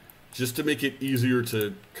just to make it easier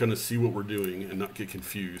to kind of see what we're doing and not get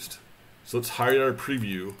confused. So let's hide our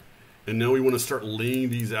preview. And now we want to start laying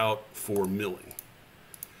these out for milling.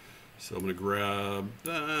 So I'm going to grab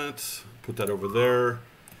that, put that over there.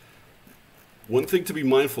 One thing to be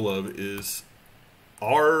mindful of is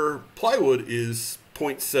our plywood is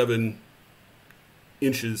 0.7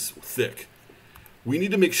 inches thick. We need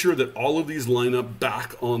to make sure that all of these line up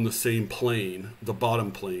back on the same plane, the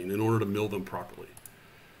bottom plane, in order to mill them properly.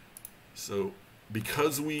 So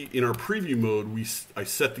because in our preview mode, I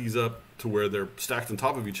set these up to where they're stacked on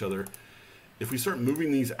top of each other. If we start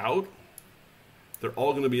moving these out, they're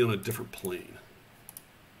all going to be on a different plane.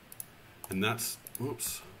 And that's,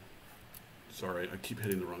 whoops, sorry, I keep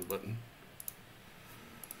hitting the wrong button.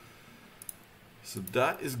 So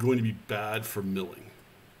that is going to be bad for milling.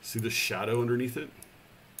 See the shadow underneath it?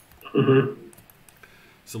 Mm-hmm.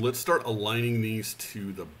 So let's start aligning these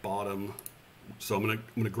to the bottom. So I'm going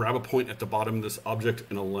to grab a point at the bottom of this object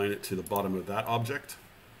and align it to the bottom of that object.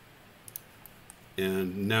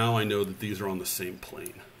 And now I know that these are on the same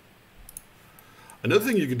plane. Another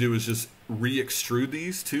thing you can do is just re-extrude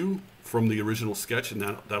these two from the original sketch, and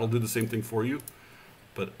that'll do the same thing for you.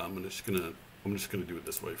 But I'm just gonna do it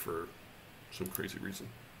this way for some crazy reason.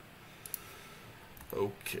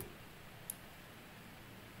 Okay.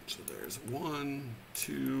 So there's 1,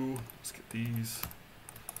 2. Let's get these.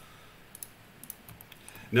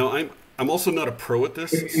 Now I'm also not a pro at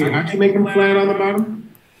this. So how'd you make them flat on the bottom?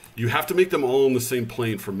 You have to make them all on the same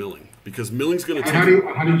plane for milling, because milling's going to take.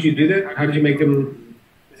 How did you do that? How did you make them?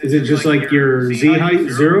 Is it just like your Z height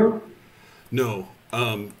 0? No.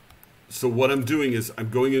 So what I'm doing is I'm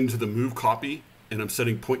going into the move copy and I'm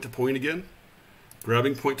setting point to point again,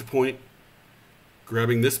 grabbing point to point,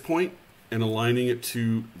 grabbing this point and aligning it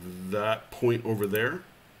to that point over there,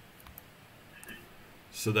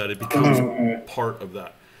 so that it becomes part of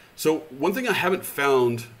that. So one thing I haven't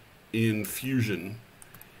found in Fusion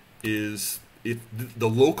is the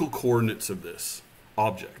local coordinates of this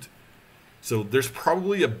object. So there's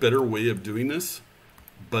probably a better way of doing this,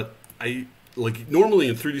 but like normally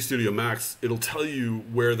in 3D Studio Max, it'll tell you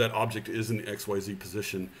where that object is in the XYZ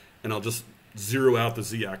position, and I'll just zero out the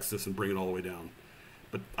Z-axis and bring it all the way down.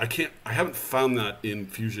 But I haven't found that in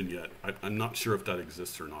Fusion yet. I'm not sure if that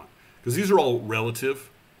exists or not, because these are all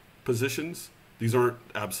relative positions. These aren't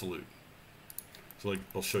absolute. So like,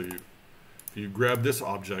 I'll show you. If you grab this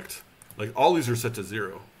object, like all these are set to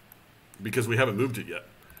 0 because we haven't moved it yet.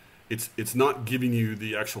 It's not giving you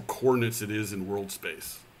the actual coordinates it is in world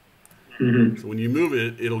space. Mm-hmm. So when you move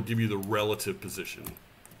it, it'll give you the relative position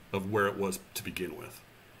of where it was to begin with.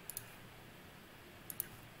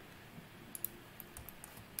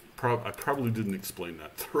 I probably didn't explain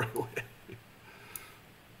that the right way.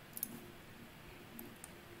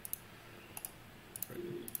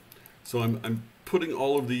 So I'm putting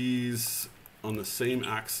all of these on the same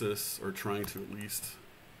axis, or trying to at least.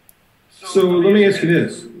 So let me ask you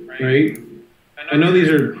this, right? I know these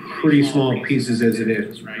are pretty small pieces as it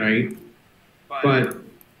is, right? But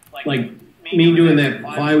like me doing that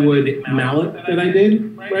plywood mallet that I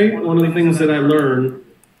did, right? One of the things that I learned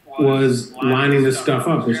was lining this stuff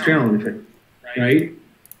up is challenging, right?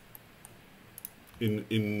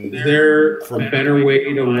 Is there a better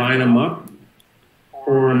way to line them up?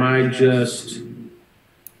 Or am I just,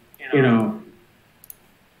 you know,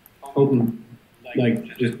 hoping, like,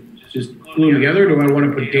 just glue them together? Or do I want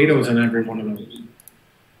to put dados on every one of those?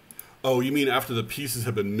 Oh, you mean after the pieces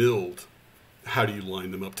have been milled, how do you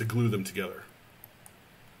line them up to glue them together?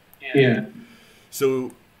 Yeah.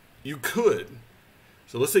 So you could.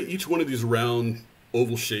 So let's say each one of these round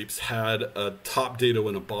oval shapes had a top dado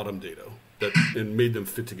and a bottom dado and made them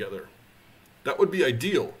fit together. That would be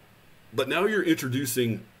ideal. But now you're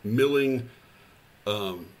introducing milling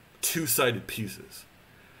two-sided pieces.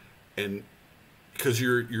 And because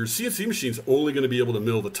your CNC machine's only going to be able to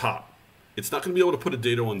mill the top. It's not going to be able to put a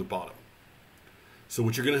dado on the bottom. So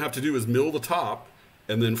what you're going to have to do is mill the top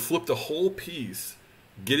and then flip the whole piece,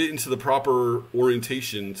 get it into the proper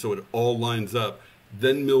orientation so it all lines up,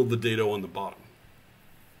 then mill the dado on the bottom.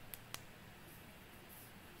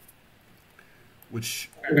 Which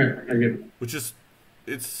is,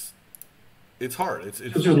 it's hard. It's a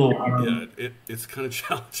little hard. Yeah, it's kind of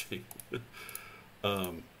challenging.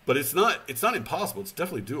 But it's not impossible. It's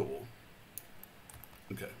definitely doable.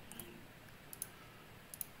 Okay.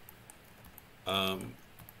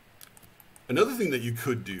 Another thing that you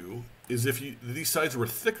could do is if these sides were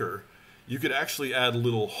thicker, you could actually add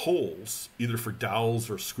little holes, either for dowels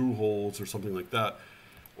or screw holes or something like that,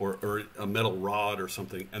 or a metal rod or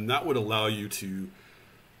something, and that would allow you to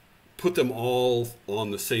put them all on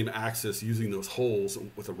the same axis using those holes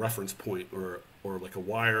with a reference point or like a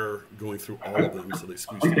wire going through all of them so they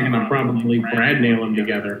squeeze. I'm thinking I'll probably brad nail them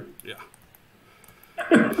together. Yeah.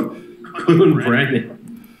 Brad nail.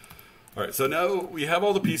 All right, so now we have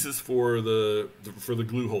all the pieces for the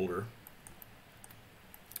glue holder,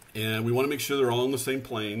 and we want to make sure they're all on the same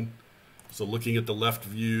plane. So looking at the left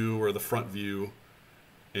view or the front view,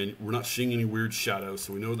 and we're not seeing any weird shadows,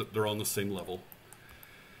 so we know that they're on the same level.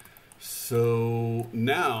 So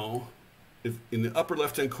now, if in the upper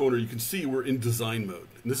left-hand corner, you can see we're in design mode.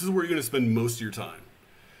 And this is where you're going to spend most of your time.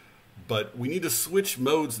 But we need to switch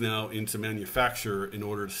modes now into manufacture in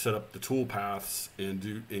order to set up the tool paths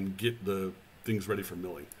and get the things ready for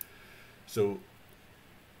milling. So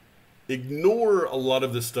ignore a lot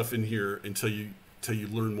of this stuff in here until you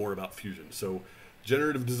learn more about Fusion. So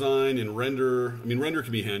generative design and render. I mean, render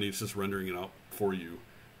can be handy. It's just rendering it out for you.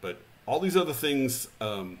 But all these other things,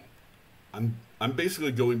 I'm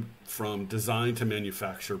basically going from design to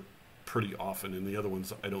manufacture pretty often, and the other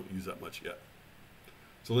ones I don't use that much yet.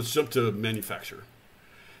 So let's jump to manufacture.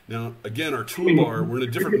 Now, again, our toolbar, we're in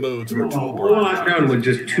a different mode. So our toolbar. We're locked down with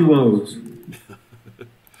just 2 O's.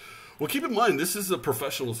 Well, keep in mind, this is a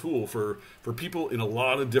professional tool for people in a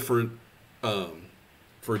lot of different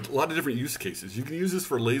use cases. You can use this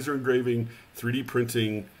for laser engraving, 3D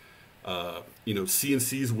printing,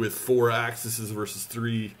 CNCs with 4 axes versus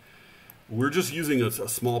 3. We're just using a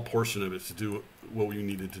small portion of it to do what we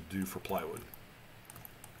needed to do for plywood.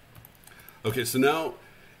 Okay, so now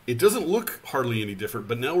it doesn't look hardly any different,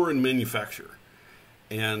 but now we're in manufacture.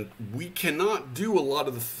 And we cannot do a lot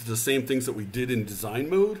of the same things that we did in design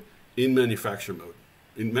mode in manufacture mode.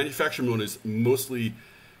 In manufacture mode is mostly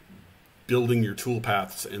building your tool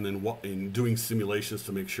paths and then doing simulations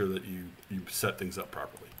to make sure that you set things up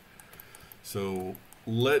properly. So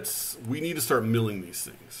we need to start milling these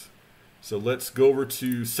things. So let's go over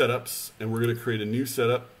to setups, and we're going to create a new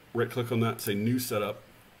setup right click on that, say new setup.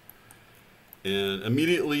 And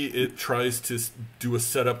immediately it tries to do a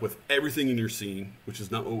setup with everything in your scene, which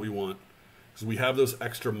is not what we want. Because we have those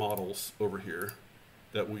extra models over here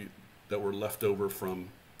that were left over from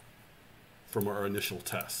our initial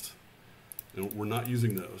test. And we're not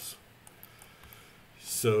using those.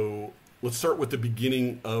 So let's start with the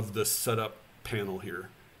beginning of the setup panel here.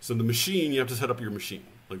 So the machine, you have to set up your machine.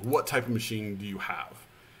 Like, what type of machine do you have?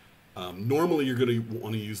 Normally, you're going to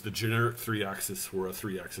want to use the generic 3-axis or a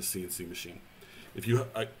 3-axis CNC machine. If you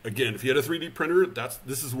again, if you had a 3D printer,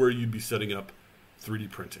 this is where you'd be setting up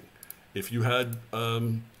 3D printing. If you had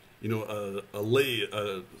you know, a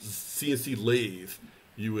CNC lathe,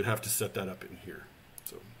 you would have to set that up in here.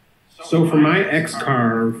 So for my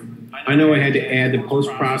X-Carve, I know I had to add the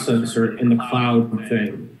post-processor in the cloud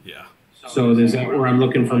thing. Yeah. So is that where I'm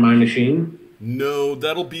looking for my machine? No,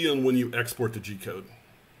 that'll be on when you export the G-code.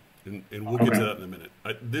 And we'll get to that in a minute.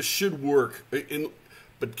 This should work.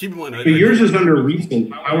 But keep in mind... But yours is under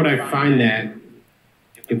recent. How would I find that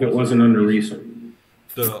if it wasn't under recent?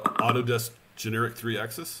 The Autodesk generic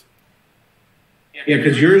 3-axis? Yeah,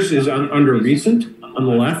 because yours is under recent on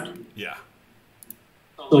the left. Yeah.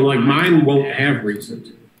 So, like, mine won't have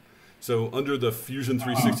recent. So under the Fusion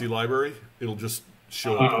 360 library, it'll just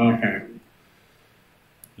show up. Okay.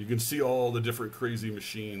 You can see all the different crazy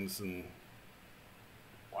machines and...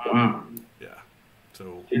 Wow. Yeah.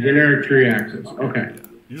 So... The generic 3-axis. Okay. Yeah.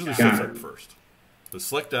 Usually sets up first. So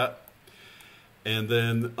select that. And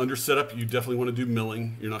then under setup, you definitely want to do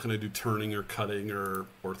milling. You're not going to do turning or cutting or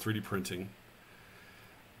 3D printing.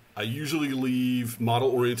 I usually leave model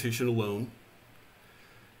orientation alone.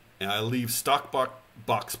 And I leave stock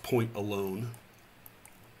box point alone.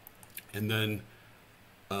 And then,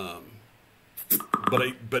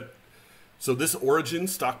 so this origin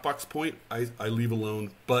stock box point, I leave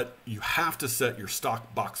alone, but you have to set your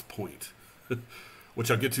stock box point,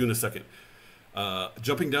 which I'll get to in a second.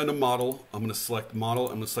 Jumping down to model, I'm going to select model.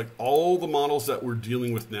 I'm going to select all the models that we're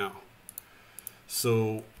dealing with now.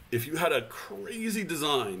 So if you had a crazy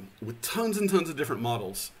design with tons and tons of different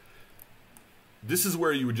models, this is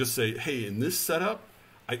where you would just say, hey, in this setup,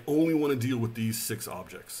 I only want to deal with these 6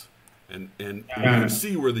 objects. And you can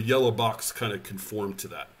see where the yellow box kind of conformed to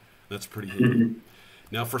that. That's pretty handy.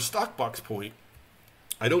 Now for stock box point,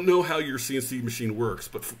 I don't know how your CNC machine works,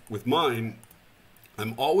 but with mine,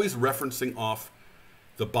 I'm always referencing off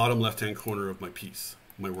the bottom left-hand corner of my piece,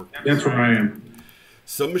 my work piece. That's where I am.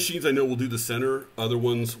 Some machines I know will do the center. Other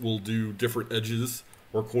ones will do different edges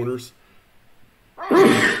or corners.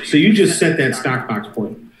 So you just set that stock box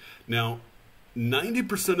point. Now,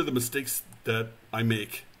 90% of the mistakes that I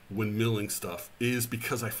make when milling stuff is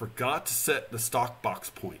because I forgot to set the stock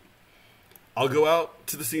box point. I'll go out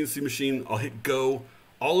to the CNC machine, I'll hit go.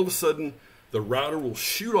 All of a sudden, the router will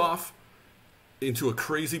shoot off into a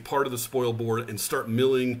crazy part of the spoil board and start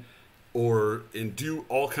milling and do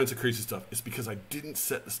all kinds of crazy stuff. It's because I didn't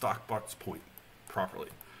set the stock box point properly.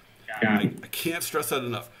 I can't stress that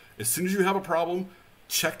enough. As soon as you have a problem,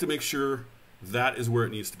 check to make sure that is where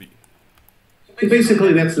it needs to be.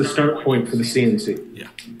 Basically, that's the start point for the CNC. Yeah.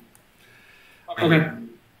 Okay.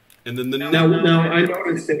 And then now I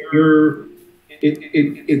noticed that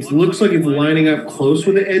it looks like it's lining up close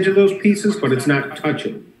with the edge of those pieces, but it's not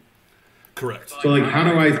touching. Correct. So, like, how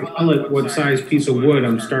do I tell it what size piece of wood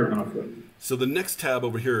I'm starting off with? So the next tab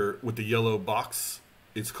over here with the yellow box,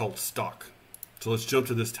 it's called stock. So let's jump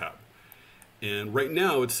to this tab. And right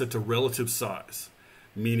now it's set to relative size,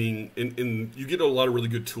 meaning and you get a lot of really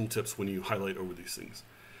good tool tips when you highlight over these things.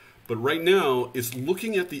 But right now it's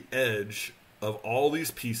looking at the edge of all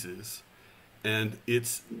these pieces, and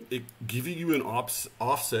it giving you an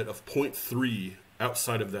offset of 0.3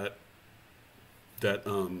 outside of that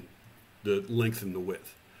the length and the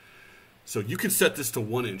width. So you could set this to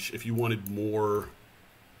 1 inch if you wanted more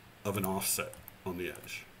of an offset on the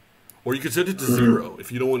edge. Or you could set it to 0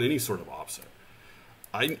 if you don't want any sort of offset.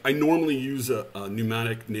 I normally use a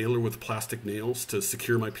pneumatic nailer with plastic nails to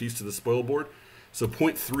secure my piece to the spoil board. So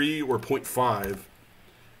 0.3 or 0.5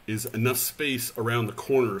 is enough space around the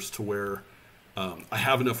corners to where I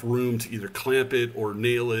have enough room to either clamp it or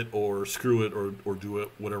nail it or screw it or do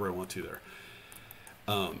it whatever I want to there.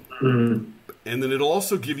 And then it'll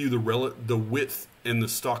also give you the width and the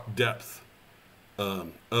stock depth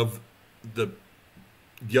of the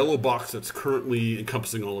yellow box that's currently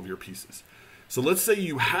encompassing all of your pieces. So let's say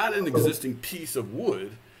you had an existing piece of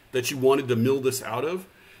wood that you wanted to mill this out of.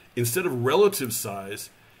 Instead of relative size,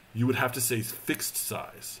 you would have to say fixed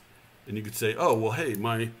size. And you could say, oh, well, hey,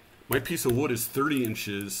 my piece of wood is 30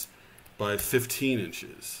 inches by 15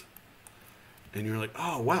 inches. And you're like,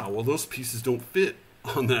 oh, wow, well, those pieces don't fit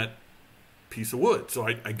on that piece of wood. So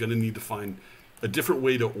I'm going to need to find a different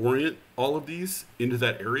way to orient all of these into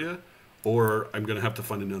that area, or I'm going to have to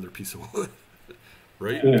find another piece of wood,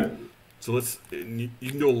 right? Yeah. So you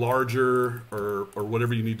can go larger or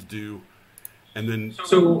whatever you need to do. And then,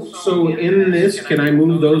 so in this, can I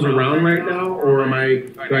move those around right now, or do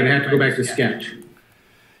I have to go back to sketch?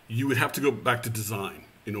 you would have to go back to design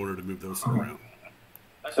in order to move those around.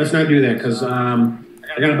 Let's not do that because I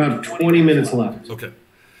got about 20 minutes left. Okay.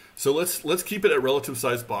 So let's keep it at relative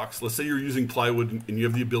size box. Let's say you're using plywood and you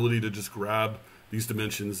have the ability to just grab these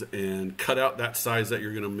dimensions and cut out that size that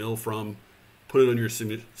you're going to mill from, put it on your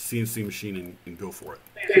CNC machine and go for it.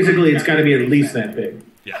 Basically, it's got to be at least that big.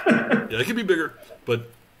 Yeah, it can be bigger,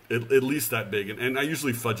 but at least that big. And I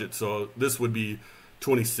usually fudge it, so this would be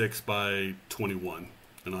 26 by 21,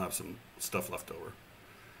 and I'll have some stuff left over.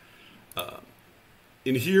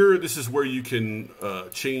 In here, this is where you can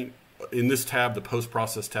change. In this tab, the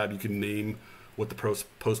post-process tab, you can name what the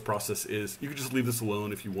post-process is. You can just leave this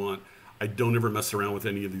alone if you want. I don't ever mess around with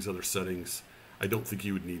any of these other settings. I don't think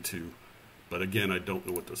you would need to. But again, I don't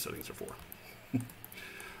know what those settings are for.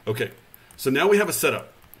 Okay, so now we have a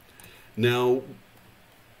setup. Now,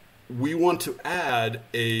 we want to add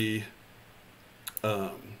a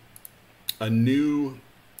new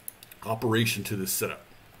operation to this setup.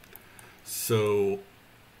 So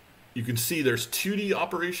you can see there's 2D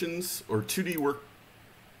operations or 2D work,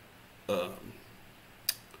 what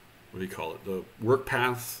do you call it? The work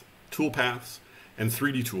paths, tool paths, and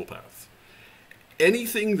 3D tool paths.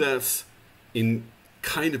 Anything that's in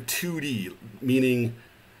kind of 2D, meaning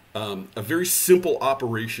a very simple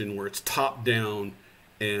operation where it's top down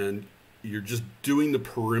and you're just doing the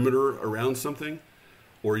perimeter around something,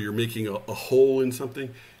 or you're making a hole in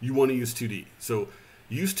something, you want to use 2D. So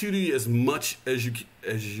use 2D as much as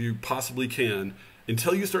you possibly can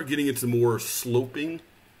until you start getting into more sloping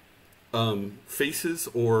faces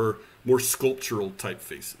or more sculptural type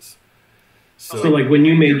faces. So like when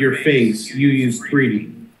you made your face, you used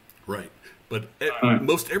 3D. Right. But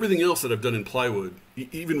most everything else that I've done in plywood,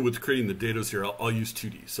 even with creating the dados here, I'll use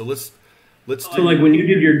 2D. So let's So like when you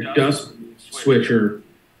did your dust switcher,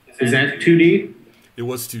 is that 2D? It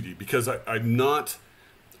was 2D because I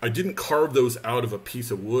didn't carve those out of a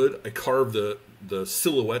piece of wood. I carved the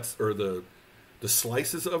silhouettes or the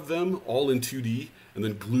slices of them all in 2D and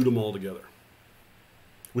then glued them all together.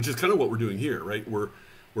 Which is kind of what we're doing here, right? We're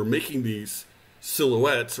making these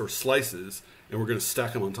silhouettes or slices and we're going to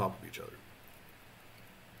stack them on top of each other.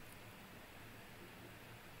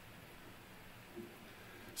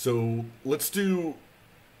 So let's do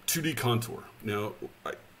 2D contour. Now,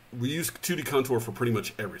 we use 2D contour for pretty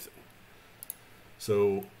much everything.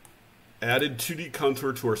 So added 2D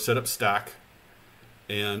contour to our setup stack,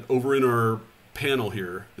 and over in our panel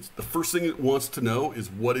here, the first thing it wants to know is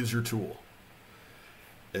what is your tool,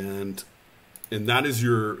 and that is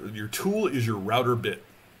your tool is your router bit.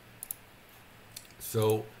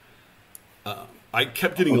 So I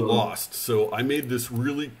kept getting lost, so I made this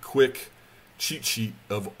really quick cheat sheet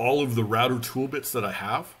of all of the router tool bits that I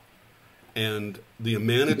have, and the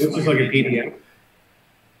Amana tool. This is like a PDF.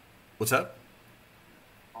 What's that?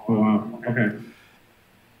 Oh, wow. Okay.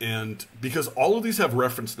 And because all of these have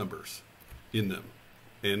reference numbers in them,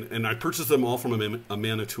 and I purchased them all from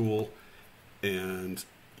Amana Tool, and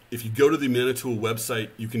if you go to the Amana Tool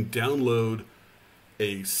website, you can download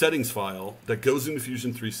a settings file that goes into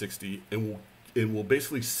Fusion 360 and will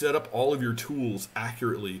basically set up all of your tools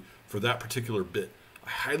accurately for that particular bit. I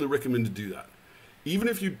highly recommend to do that. Even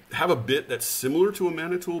if you have a bit that's similar to a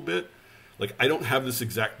Amana Tool bit, like I don't have this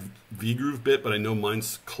exact V-groove bit, but I know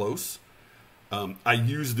mine's close. I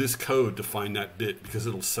use this code to find that bit because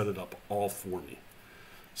it'll set it up all for me.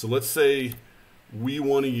 So let's say we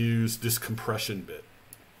want to use this compression bit.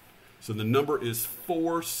 So the number is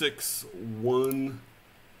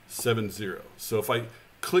 46170. So if I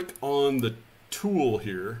click on the tool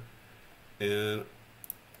here and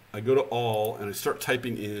I go to all and I start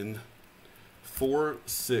typing in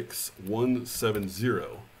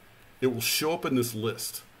 46170, it will show up in this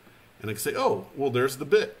list. And I can say, oh, well, there's the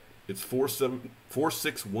bit. It's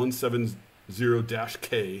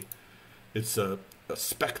 46170-K. It's a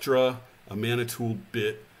Spectra, a Amana Tool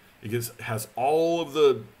bit. It has all of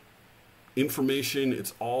the information.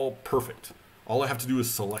 It's all perfect. All I have to do is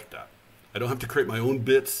select that. I don't have to create my own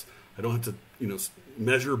bits. I don't have to,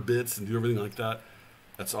 measure bits and do everything like that.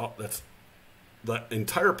 That's all. That's the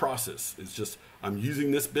entire process. Is just I'm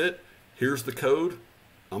using this bit. Here's the code.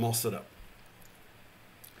 I'm all set up.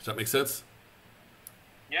 Does that make sense?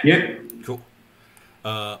 Yeah. Cool.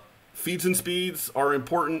 Feeds and speeds are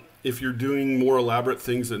important if you're doing more elaborate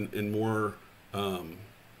things and more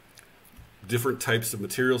different types of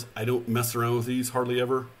materials. I don't mess around with these hardly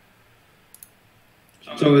ever.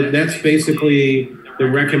 So that's basically the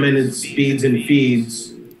recommended speeds and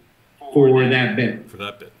feeds for that bit. For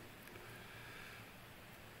that bit.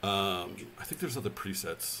 I think there's other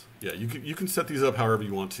presets. Yeah, you can set these up however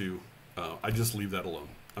you want to. I just leave that alone.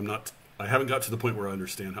 I haven't got to the point where I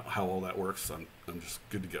understand how all that works. I'm just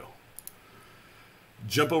good to go.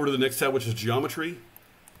 Jump over to the next tab, which is geometry.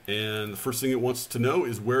 And the first thing it wants to know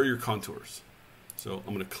is where are your contours. So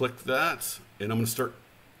I'm going to click that, and I'm going to start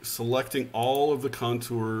selecting all of the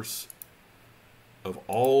contours of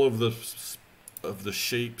all of the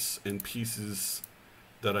shapes and pieces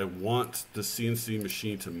that I want the CNC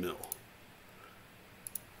machine to mill.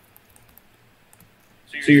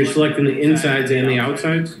 So you're selecting the insides and the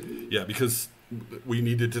outsides? Yeah, because we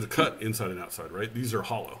needed to cut inside and outside, right? These are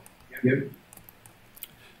hollow. Yep. And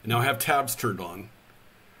now I have tabs turned on.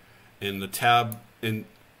 And the tab, and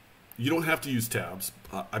you don't have to use tabs.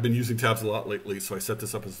 I've been using tabs a lot lately, so I set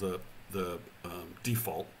this up as the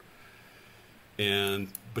default.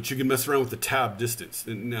 But you can mess around with the tab distance.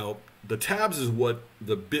 And now, the tabs is what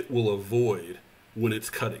the bit will avoid when it's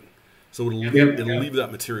cutting. So it'll leave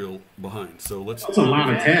that material behind. So that's a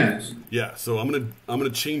lot of tabs. Yeah, so I'm gonna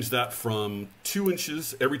change that from 2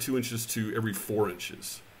 inches, every 2 inches, to every 4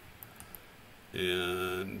 inches.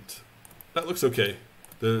 And that looks okay.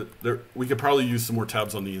 We could probably use some more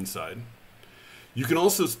tabs on the inside. You can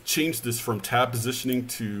also change this from tab positioning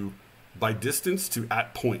to by distance to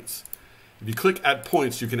at points. If you click at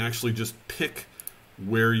points, you can actually just pick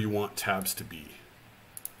where you want tabs to be.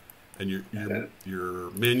 And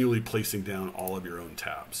you're manually placing down all of your own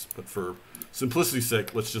tabs. But for simplicity's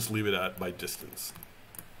sake, let's just leave it at by distance.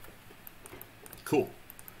 Cool.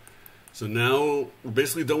 So now we're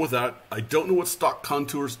basically done with that. I don't know what stock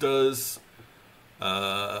contours does.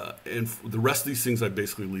 And the rest of these things I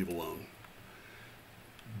basically leave alone.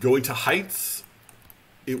 Going to heights,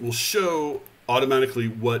 it will show automatically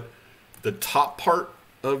what the top part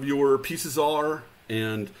of your pieces are,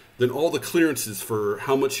 and then all the clearances for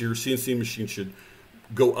how much your CNC machine should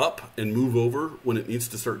go up and move over when it needs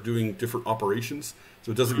to start doing different operations,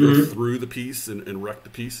 so it doesn't go through the piece and wreck the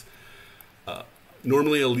piece.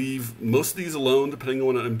 Normally I leave most of these alone depending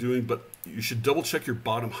on what I'm doing, but you should double check your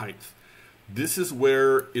bottom height. This is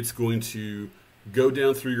where it's going to go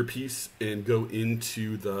down through your piece and go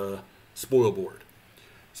into the spoil board.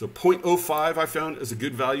 So 0.05 I found is a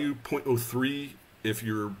good value. 0.03 if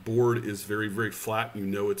your board is very, very flat, you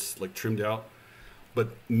know it's like trimmed out. But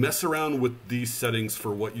mess around with these settings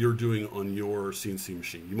for what you're doing on your CNC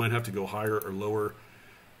machine. You might have to go higher or lower.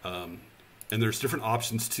 And there's different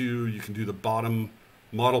options too. You can do the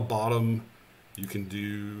model bottom. You can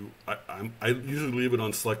do, I usually leave it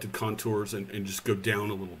on selected contours and just go down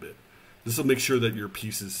a little bit. This will make sure that your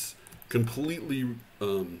piece is completely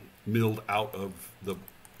milled out of the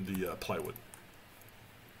plywood.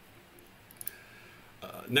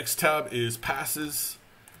 Next tab is passes.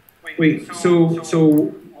 Wait, so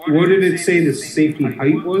what did it say the safety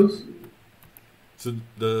height was? So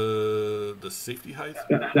the safety height?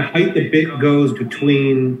 The height the bit goes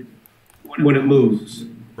between when it moves.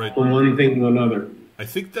 Right. From one thing to another. I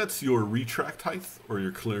think that's your retract height or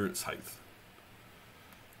your clearance height.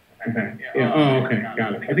 Okay. Yeah. Oh, okay.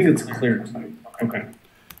 Got it. I think it's clearance height. Okay.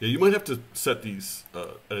 Yeah, you might have to set these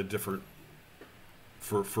at a different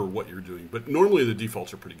for what you're doing, but normally the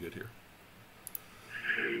defaults are pretty good here.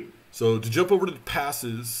 So to jump over to the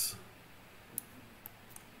passes,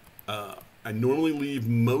 I normally leave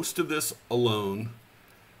most of this alone,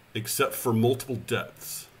 except for multiple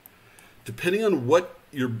depths. Depending on what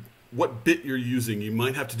bit you're using, you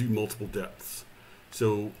might have to do multiple depths.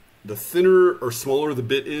 So the thinner or smaller the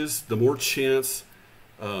bit is, the more chance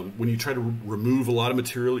when you try to remove a lot of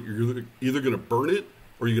material, you're either going to burn it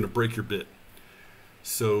or you're going to break your bit.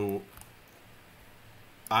 So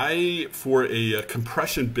for a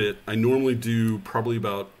compression bit, I normally do probably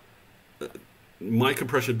about, my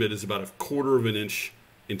compression bit is about 1/4 of an inch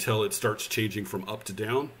until it starts changing from up to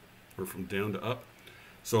down, or from down to up.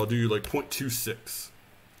 So I'll do like 0.26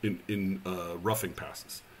 in roughing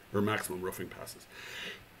passes, or maximum roughing passes.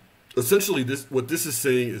 Essentially, what this is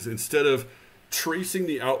saying is instead of tracing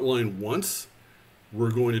the outline once, we're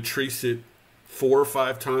going to trace it 4 or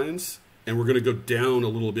 5 times, and we're going to go down a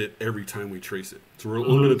little bit every time we trace it. So we're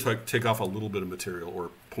only going to take off a little bit of material,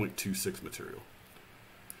 or 0.26 material.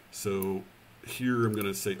 So here I'm going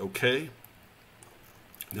to say OK.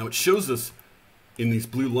 Now it shows us in these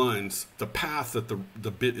blue lines the path that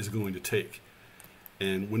the bit is going to take.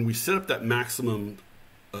 And when we set up that maximum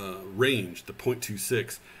range, the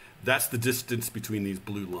 0.26, that's the distance between these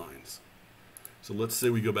blue lines. So let's say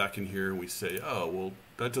we go back in here and we say, oh, well,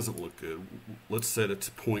 that doesn't look good. Let's set it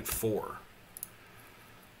to 0.4.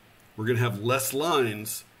 We're going to have less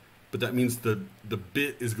lines, but that means the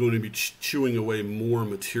bit is going to be chewing away more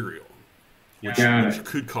material, which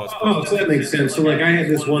could cause problems. Oh, so that makes sense. So, like, I had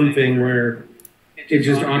this one thing where it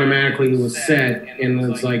just automatically was set, and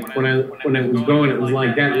it's like when it was going, it was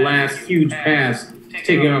like that last huge pass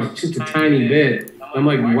taking off just a tiny bit. I'm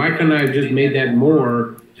like, why couldn't I have just made that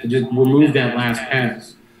more to just remove that last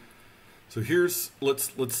pass? So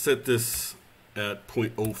let's set this at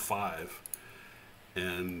 0.05,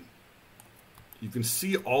 and you can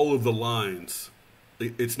see all of the lines.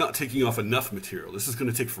 It's not taking off enough material. This is going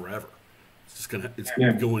to take forever. It's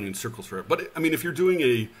going in circles forever. But I mean, if you're doing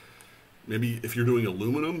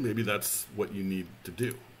aluminum, maybe that's what you need to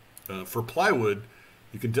do. For plywood,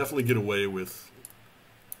 you can definitely get away with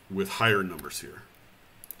higher numbers here.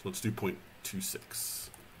 So let's do 0.26.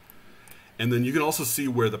 And then you can also see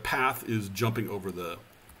where the path is jumping over the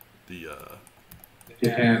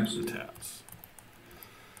tabs.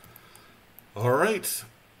 All right.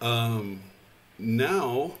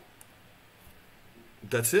 Now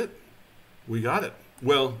that's it. We got it.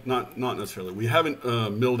 Well, not necessarily. We haven't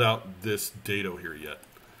milled out this dado here yet.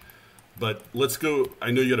 But let's go. I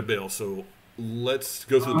know you got to bail, so let's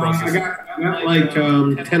go through the process. I got like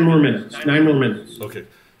 10 more minutes, 9 more minutes. Okay.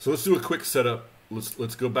 So let's do a quick setup.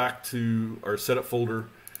 Let's go back to our setup folder.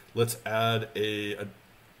 Let's add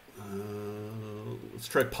let's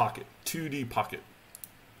try Pocket, 2D Pocket.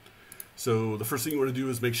 So the first thing you want to do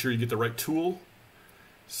is make sure you get the right tool.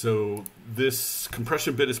 So this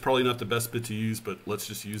compression bit is probably not the best bit to use, but let's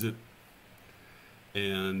just use it.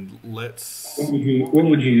 And let's... What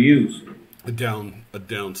would you use? A down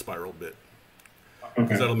spiral bit. Okay.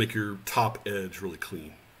 Because that'll make your top edge really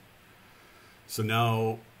clean. So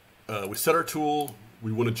now we set our tool.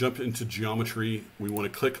 We want to jump into geometry. We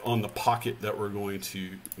want to click on the pocket that we're going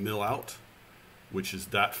to mill out, which is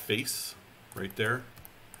that face right there.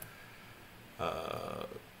 Okay,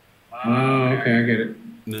 I get it.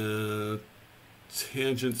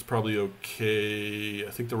 Tangent's probably okay.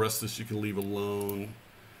 I think the rest of this you can leave alone.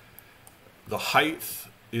 The height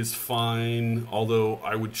is fine, although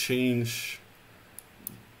I would change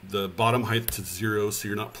the bottom height to 0 so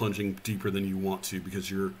you're not plunging deeper than you want to, because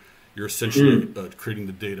you're essentially creating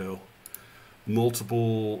the dado.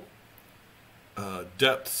 Multiple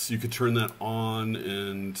depths, you could turn that on,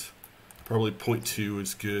 and probably 0.2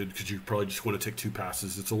 is good because you probably just want to take 2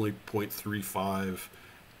 passes. It's only 0.35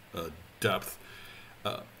 depth.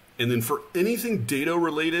 And then for anything dado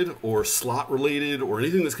related or slot related or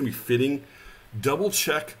anything that's going to be fitting, double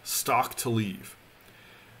check stock to leave.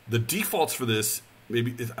 The defaults for this,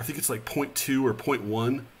 I think it's like 0.2 or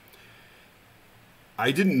 0.1.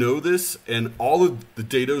 I didn't know this, and all of the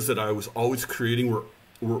dados that I was always creating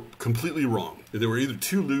were completely wrong. They were either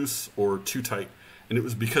too loose or too tight, and it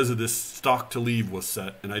was because of this stock to leave was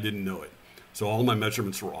set, and I didn't know it. So all my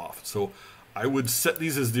measurements were off. So I would set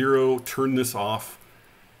these as 0, turn this off,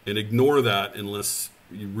 and ignore that unless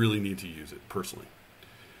you really need to use it personally.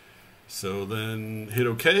 So then hit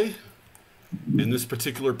OK. In this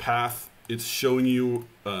particular path, it's showing you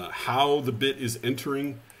how the bit is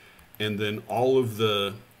entering, and then all of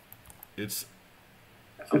the... That's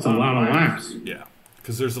a lot of laps. Yeah,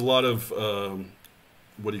 because there's a lot of,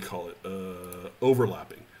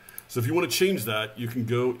 overlapping. So if you want to change that, you can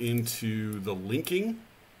go into the linking.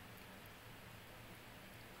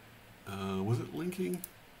 Was it linking?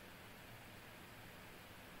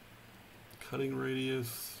 Cutting radius,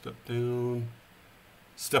 step down,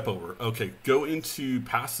 step over. Okay, go into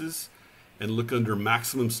passes and look under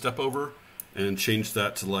maximum step over and change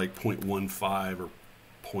that to like 0.15 or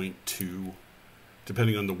 0.2,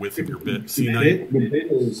 depending on the width of your bit. The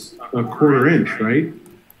bit is a 1/4 inch, right?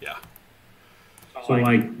 Yeah. So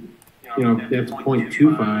like, that's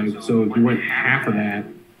 0.25. So if you went half of that,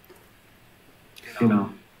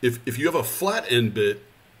 If you have a flat end bit,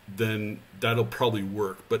 then that'll probably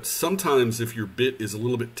work. But sometimes if your bit is a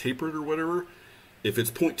little bit tapered or whatever, if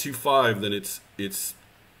it's 0.25, then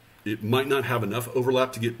it might not have enough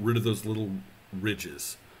overlap to get rid of those little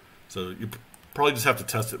ridges. So you probably just have to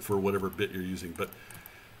test it for whatever bit you're using. But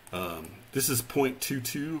this is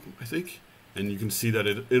 0.22, I think, and you can see that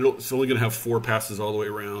it's only going to have 4 passes all the way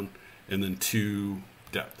around, and then 2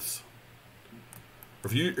 depths.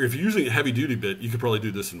 If you're using a heavy duty bit, you could probably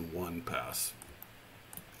do this in 1 pass.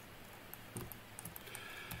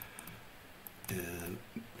 And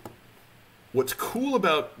what's cool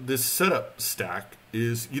about this setup stack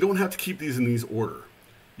is you don't have to keep these in these order.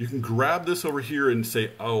 You can grab this over here and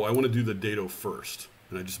say, oh, I want to do the dado first.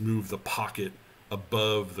 And I just move the pocket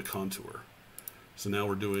above the contour. So now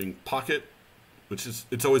we're doing pocket, which is,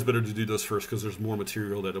 it's always better to do those first because there's more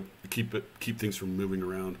material that'll keep things from moving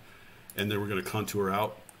around. And then we're going to contour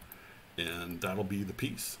out, and that'll be the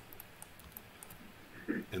piece.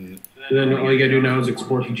 And then all you got to do now is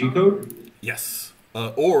export the G code? Yes.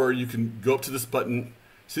 Or you can go up to this button.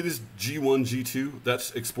 See this G1, G2?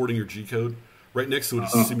 That's exporting your G code. Right next to it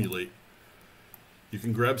is simulate. You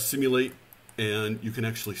can grab simulate, and you can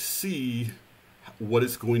actually see what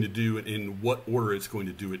it's going to do and in what order it's going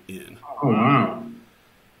to do it in. Oh, wow.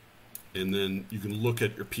 And then you can look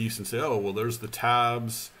at your piece and say, oh, well, there's the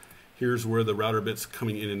tabs. Here's where the router bit's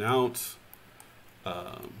coming in and out.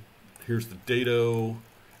 Here's the dado. And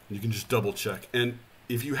you can just double check. And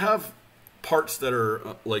if you have parts that are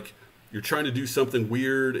like you're trying to do something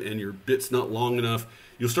weird and your bit's not long enough,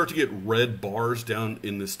 you'll start to get red bars down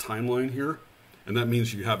in this timeline here. And that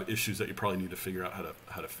means you have issues that you probably need to figure out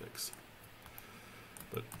how to fix.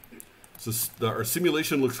 But so our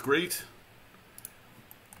simulation looks great.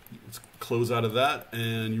 Let's close out of that,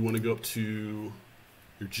 and you want to go up to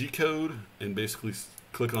your G code and basically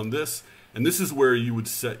click on this. And this is where you would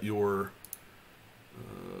set your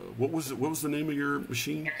what was the name of your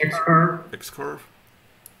machine? Xcarve. Xcarve.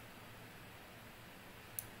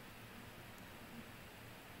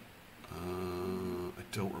 I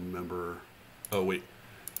don't remember. Oh wait.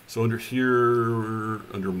 So under here,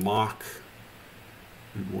 under mock,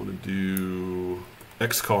 we want to do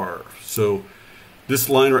Xcarve. So this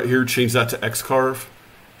line right here, change that to Xcarve,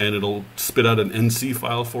 and it'll spit out an NC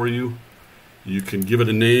file for you. You can give it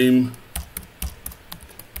a name.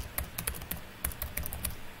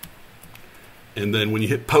 And then when you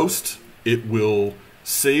hit post, it will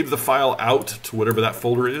save the file out to whatever that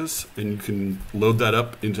folder is, and you can load that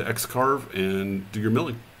up into Xcarve and do your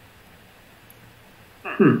milling.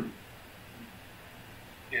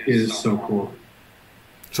 It is so cool.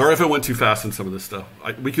 Sorry if I went too fast in some of this stuff.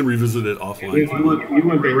 We can revisit it offline. You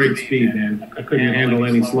went at great speed, man. I couldn't handle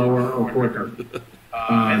any slower or quicker.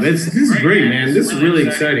 This is great, man. This is really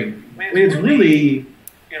exciting. I mean, it's really,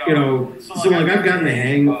 so like I've gotten the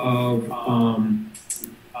hang of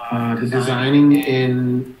the designing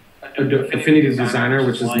in Affinity Designer,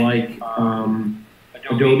 which is like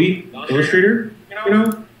Adobe Illustrator,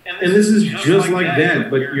 and this is just like that,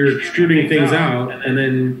 but you're extruding things out, and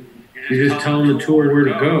then you're just telling the tool where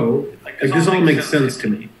to go. Like this all makes sense to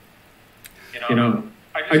me. I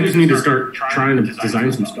just need to start trying to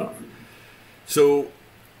design some stuff. So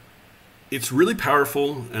it's really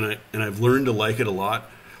powerful, and I've learned to like it a lot,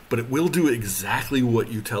 but it will do exactly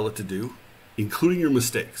what you tell it to do, including your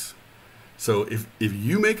mistakes. So if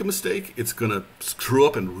you make a mistake, it's going to screw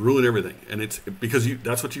up and ruin everything, and it's because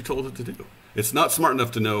that's what you told it to do. It's not smart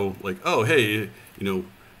enough to know, like, oh, hey,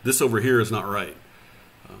 this over here is not right.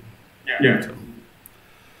 Yeah,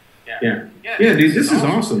 dude, this is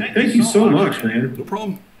awesome. Thank you so much, man. No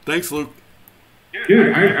problem. Thanks, Luke.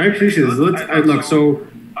 Dude, I appreciate this. Look, so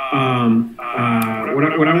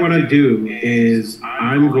what I want to do is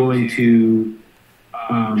I'm going to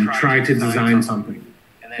try to design something,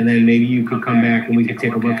 and then maybe you could come back and we could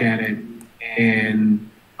take a look at it, and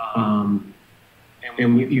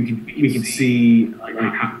we could see like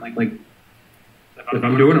if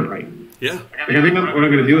I'm doing it right. Yeah. Like I think what I'm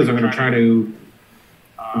going to do is I'm going to try to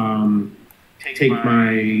take one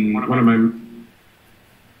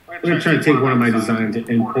of my designs and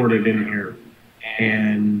import it in here,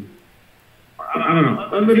 and I don't know.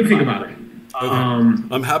 Let me think about it. Okay.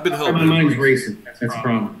 I'm happy to help. My mind's racing. That's the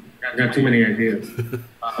problem. I've got too many ideas.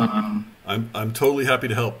 I'm totally happy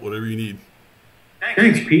to help. Whatever you need.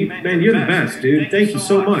 Thanks, Pete. Man, you're the best, dude. Thank you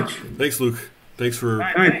so much. Thanks, Luke. Thanks for.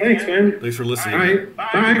 All right, thanks, man. Thanks for listening. All right, bye.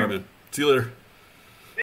 All right, man. See you later.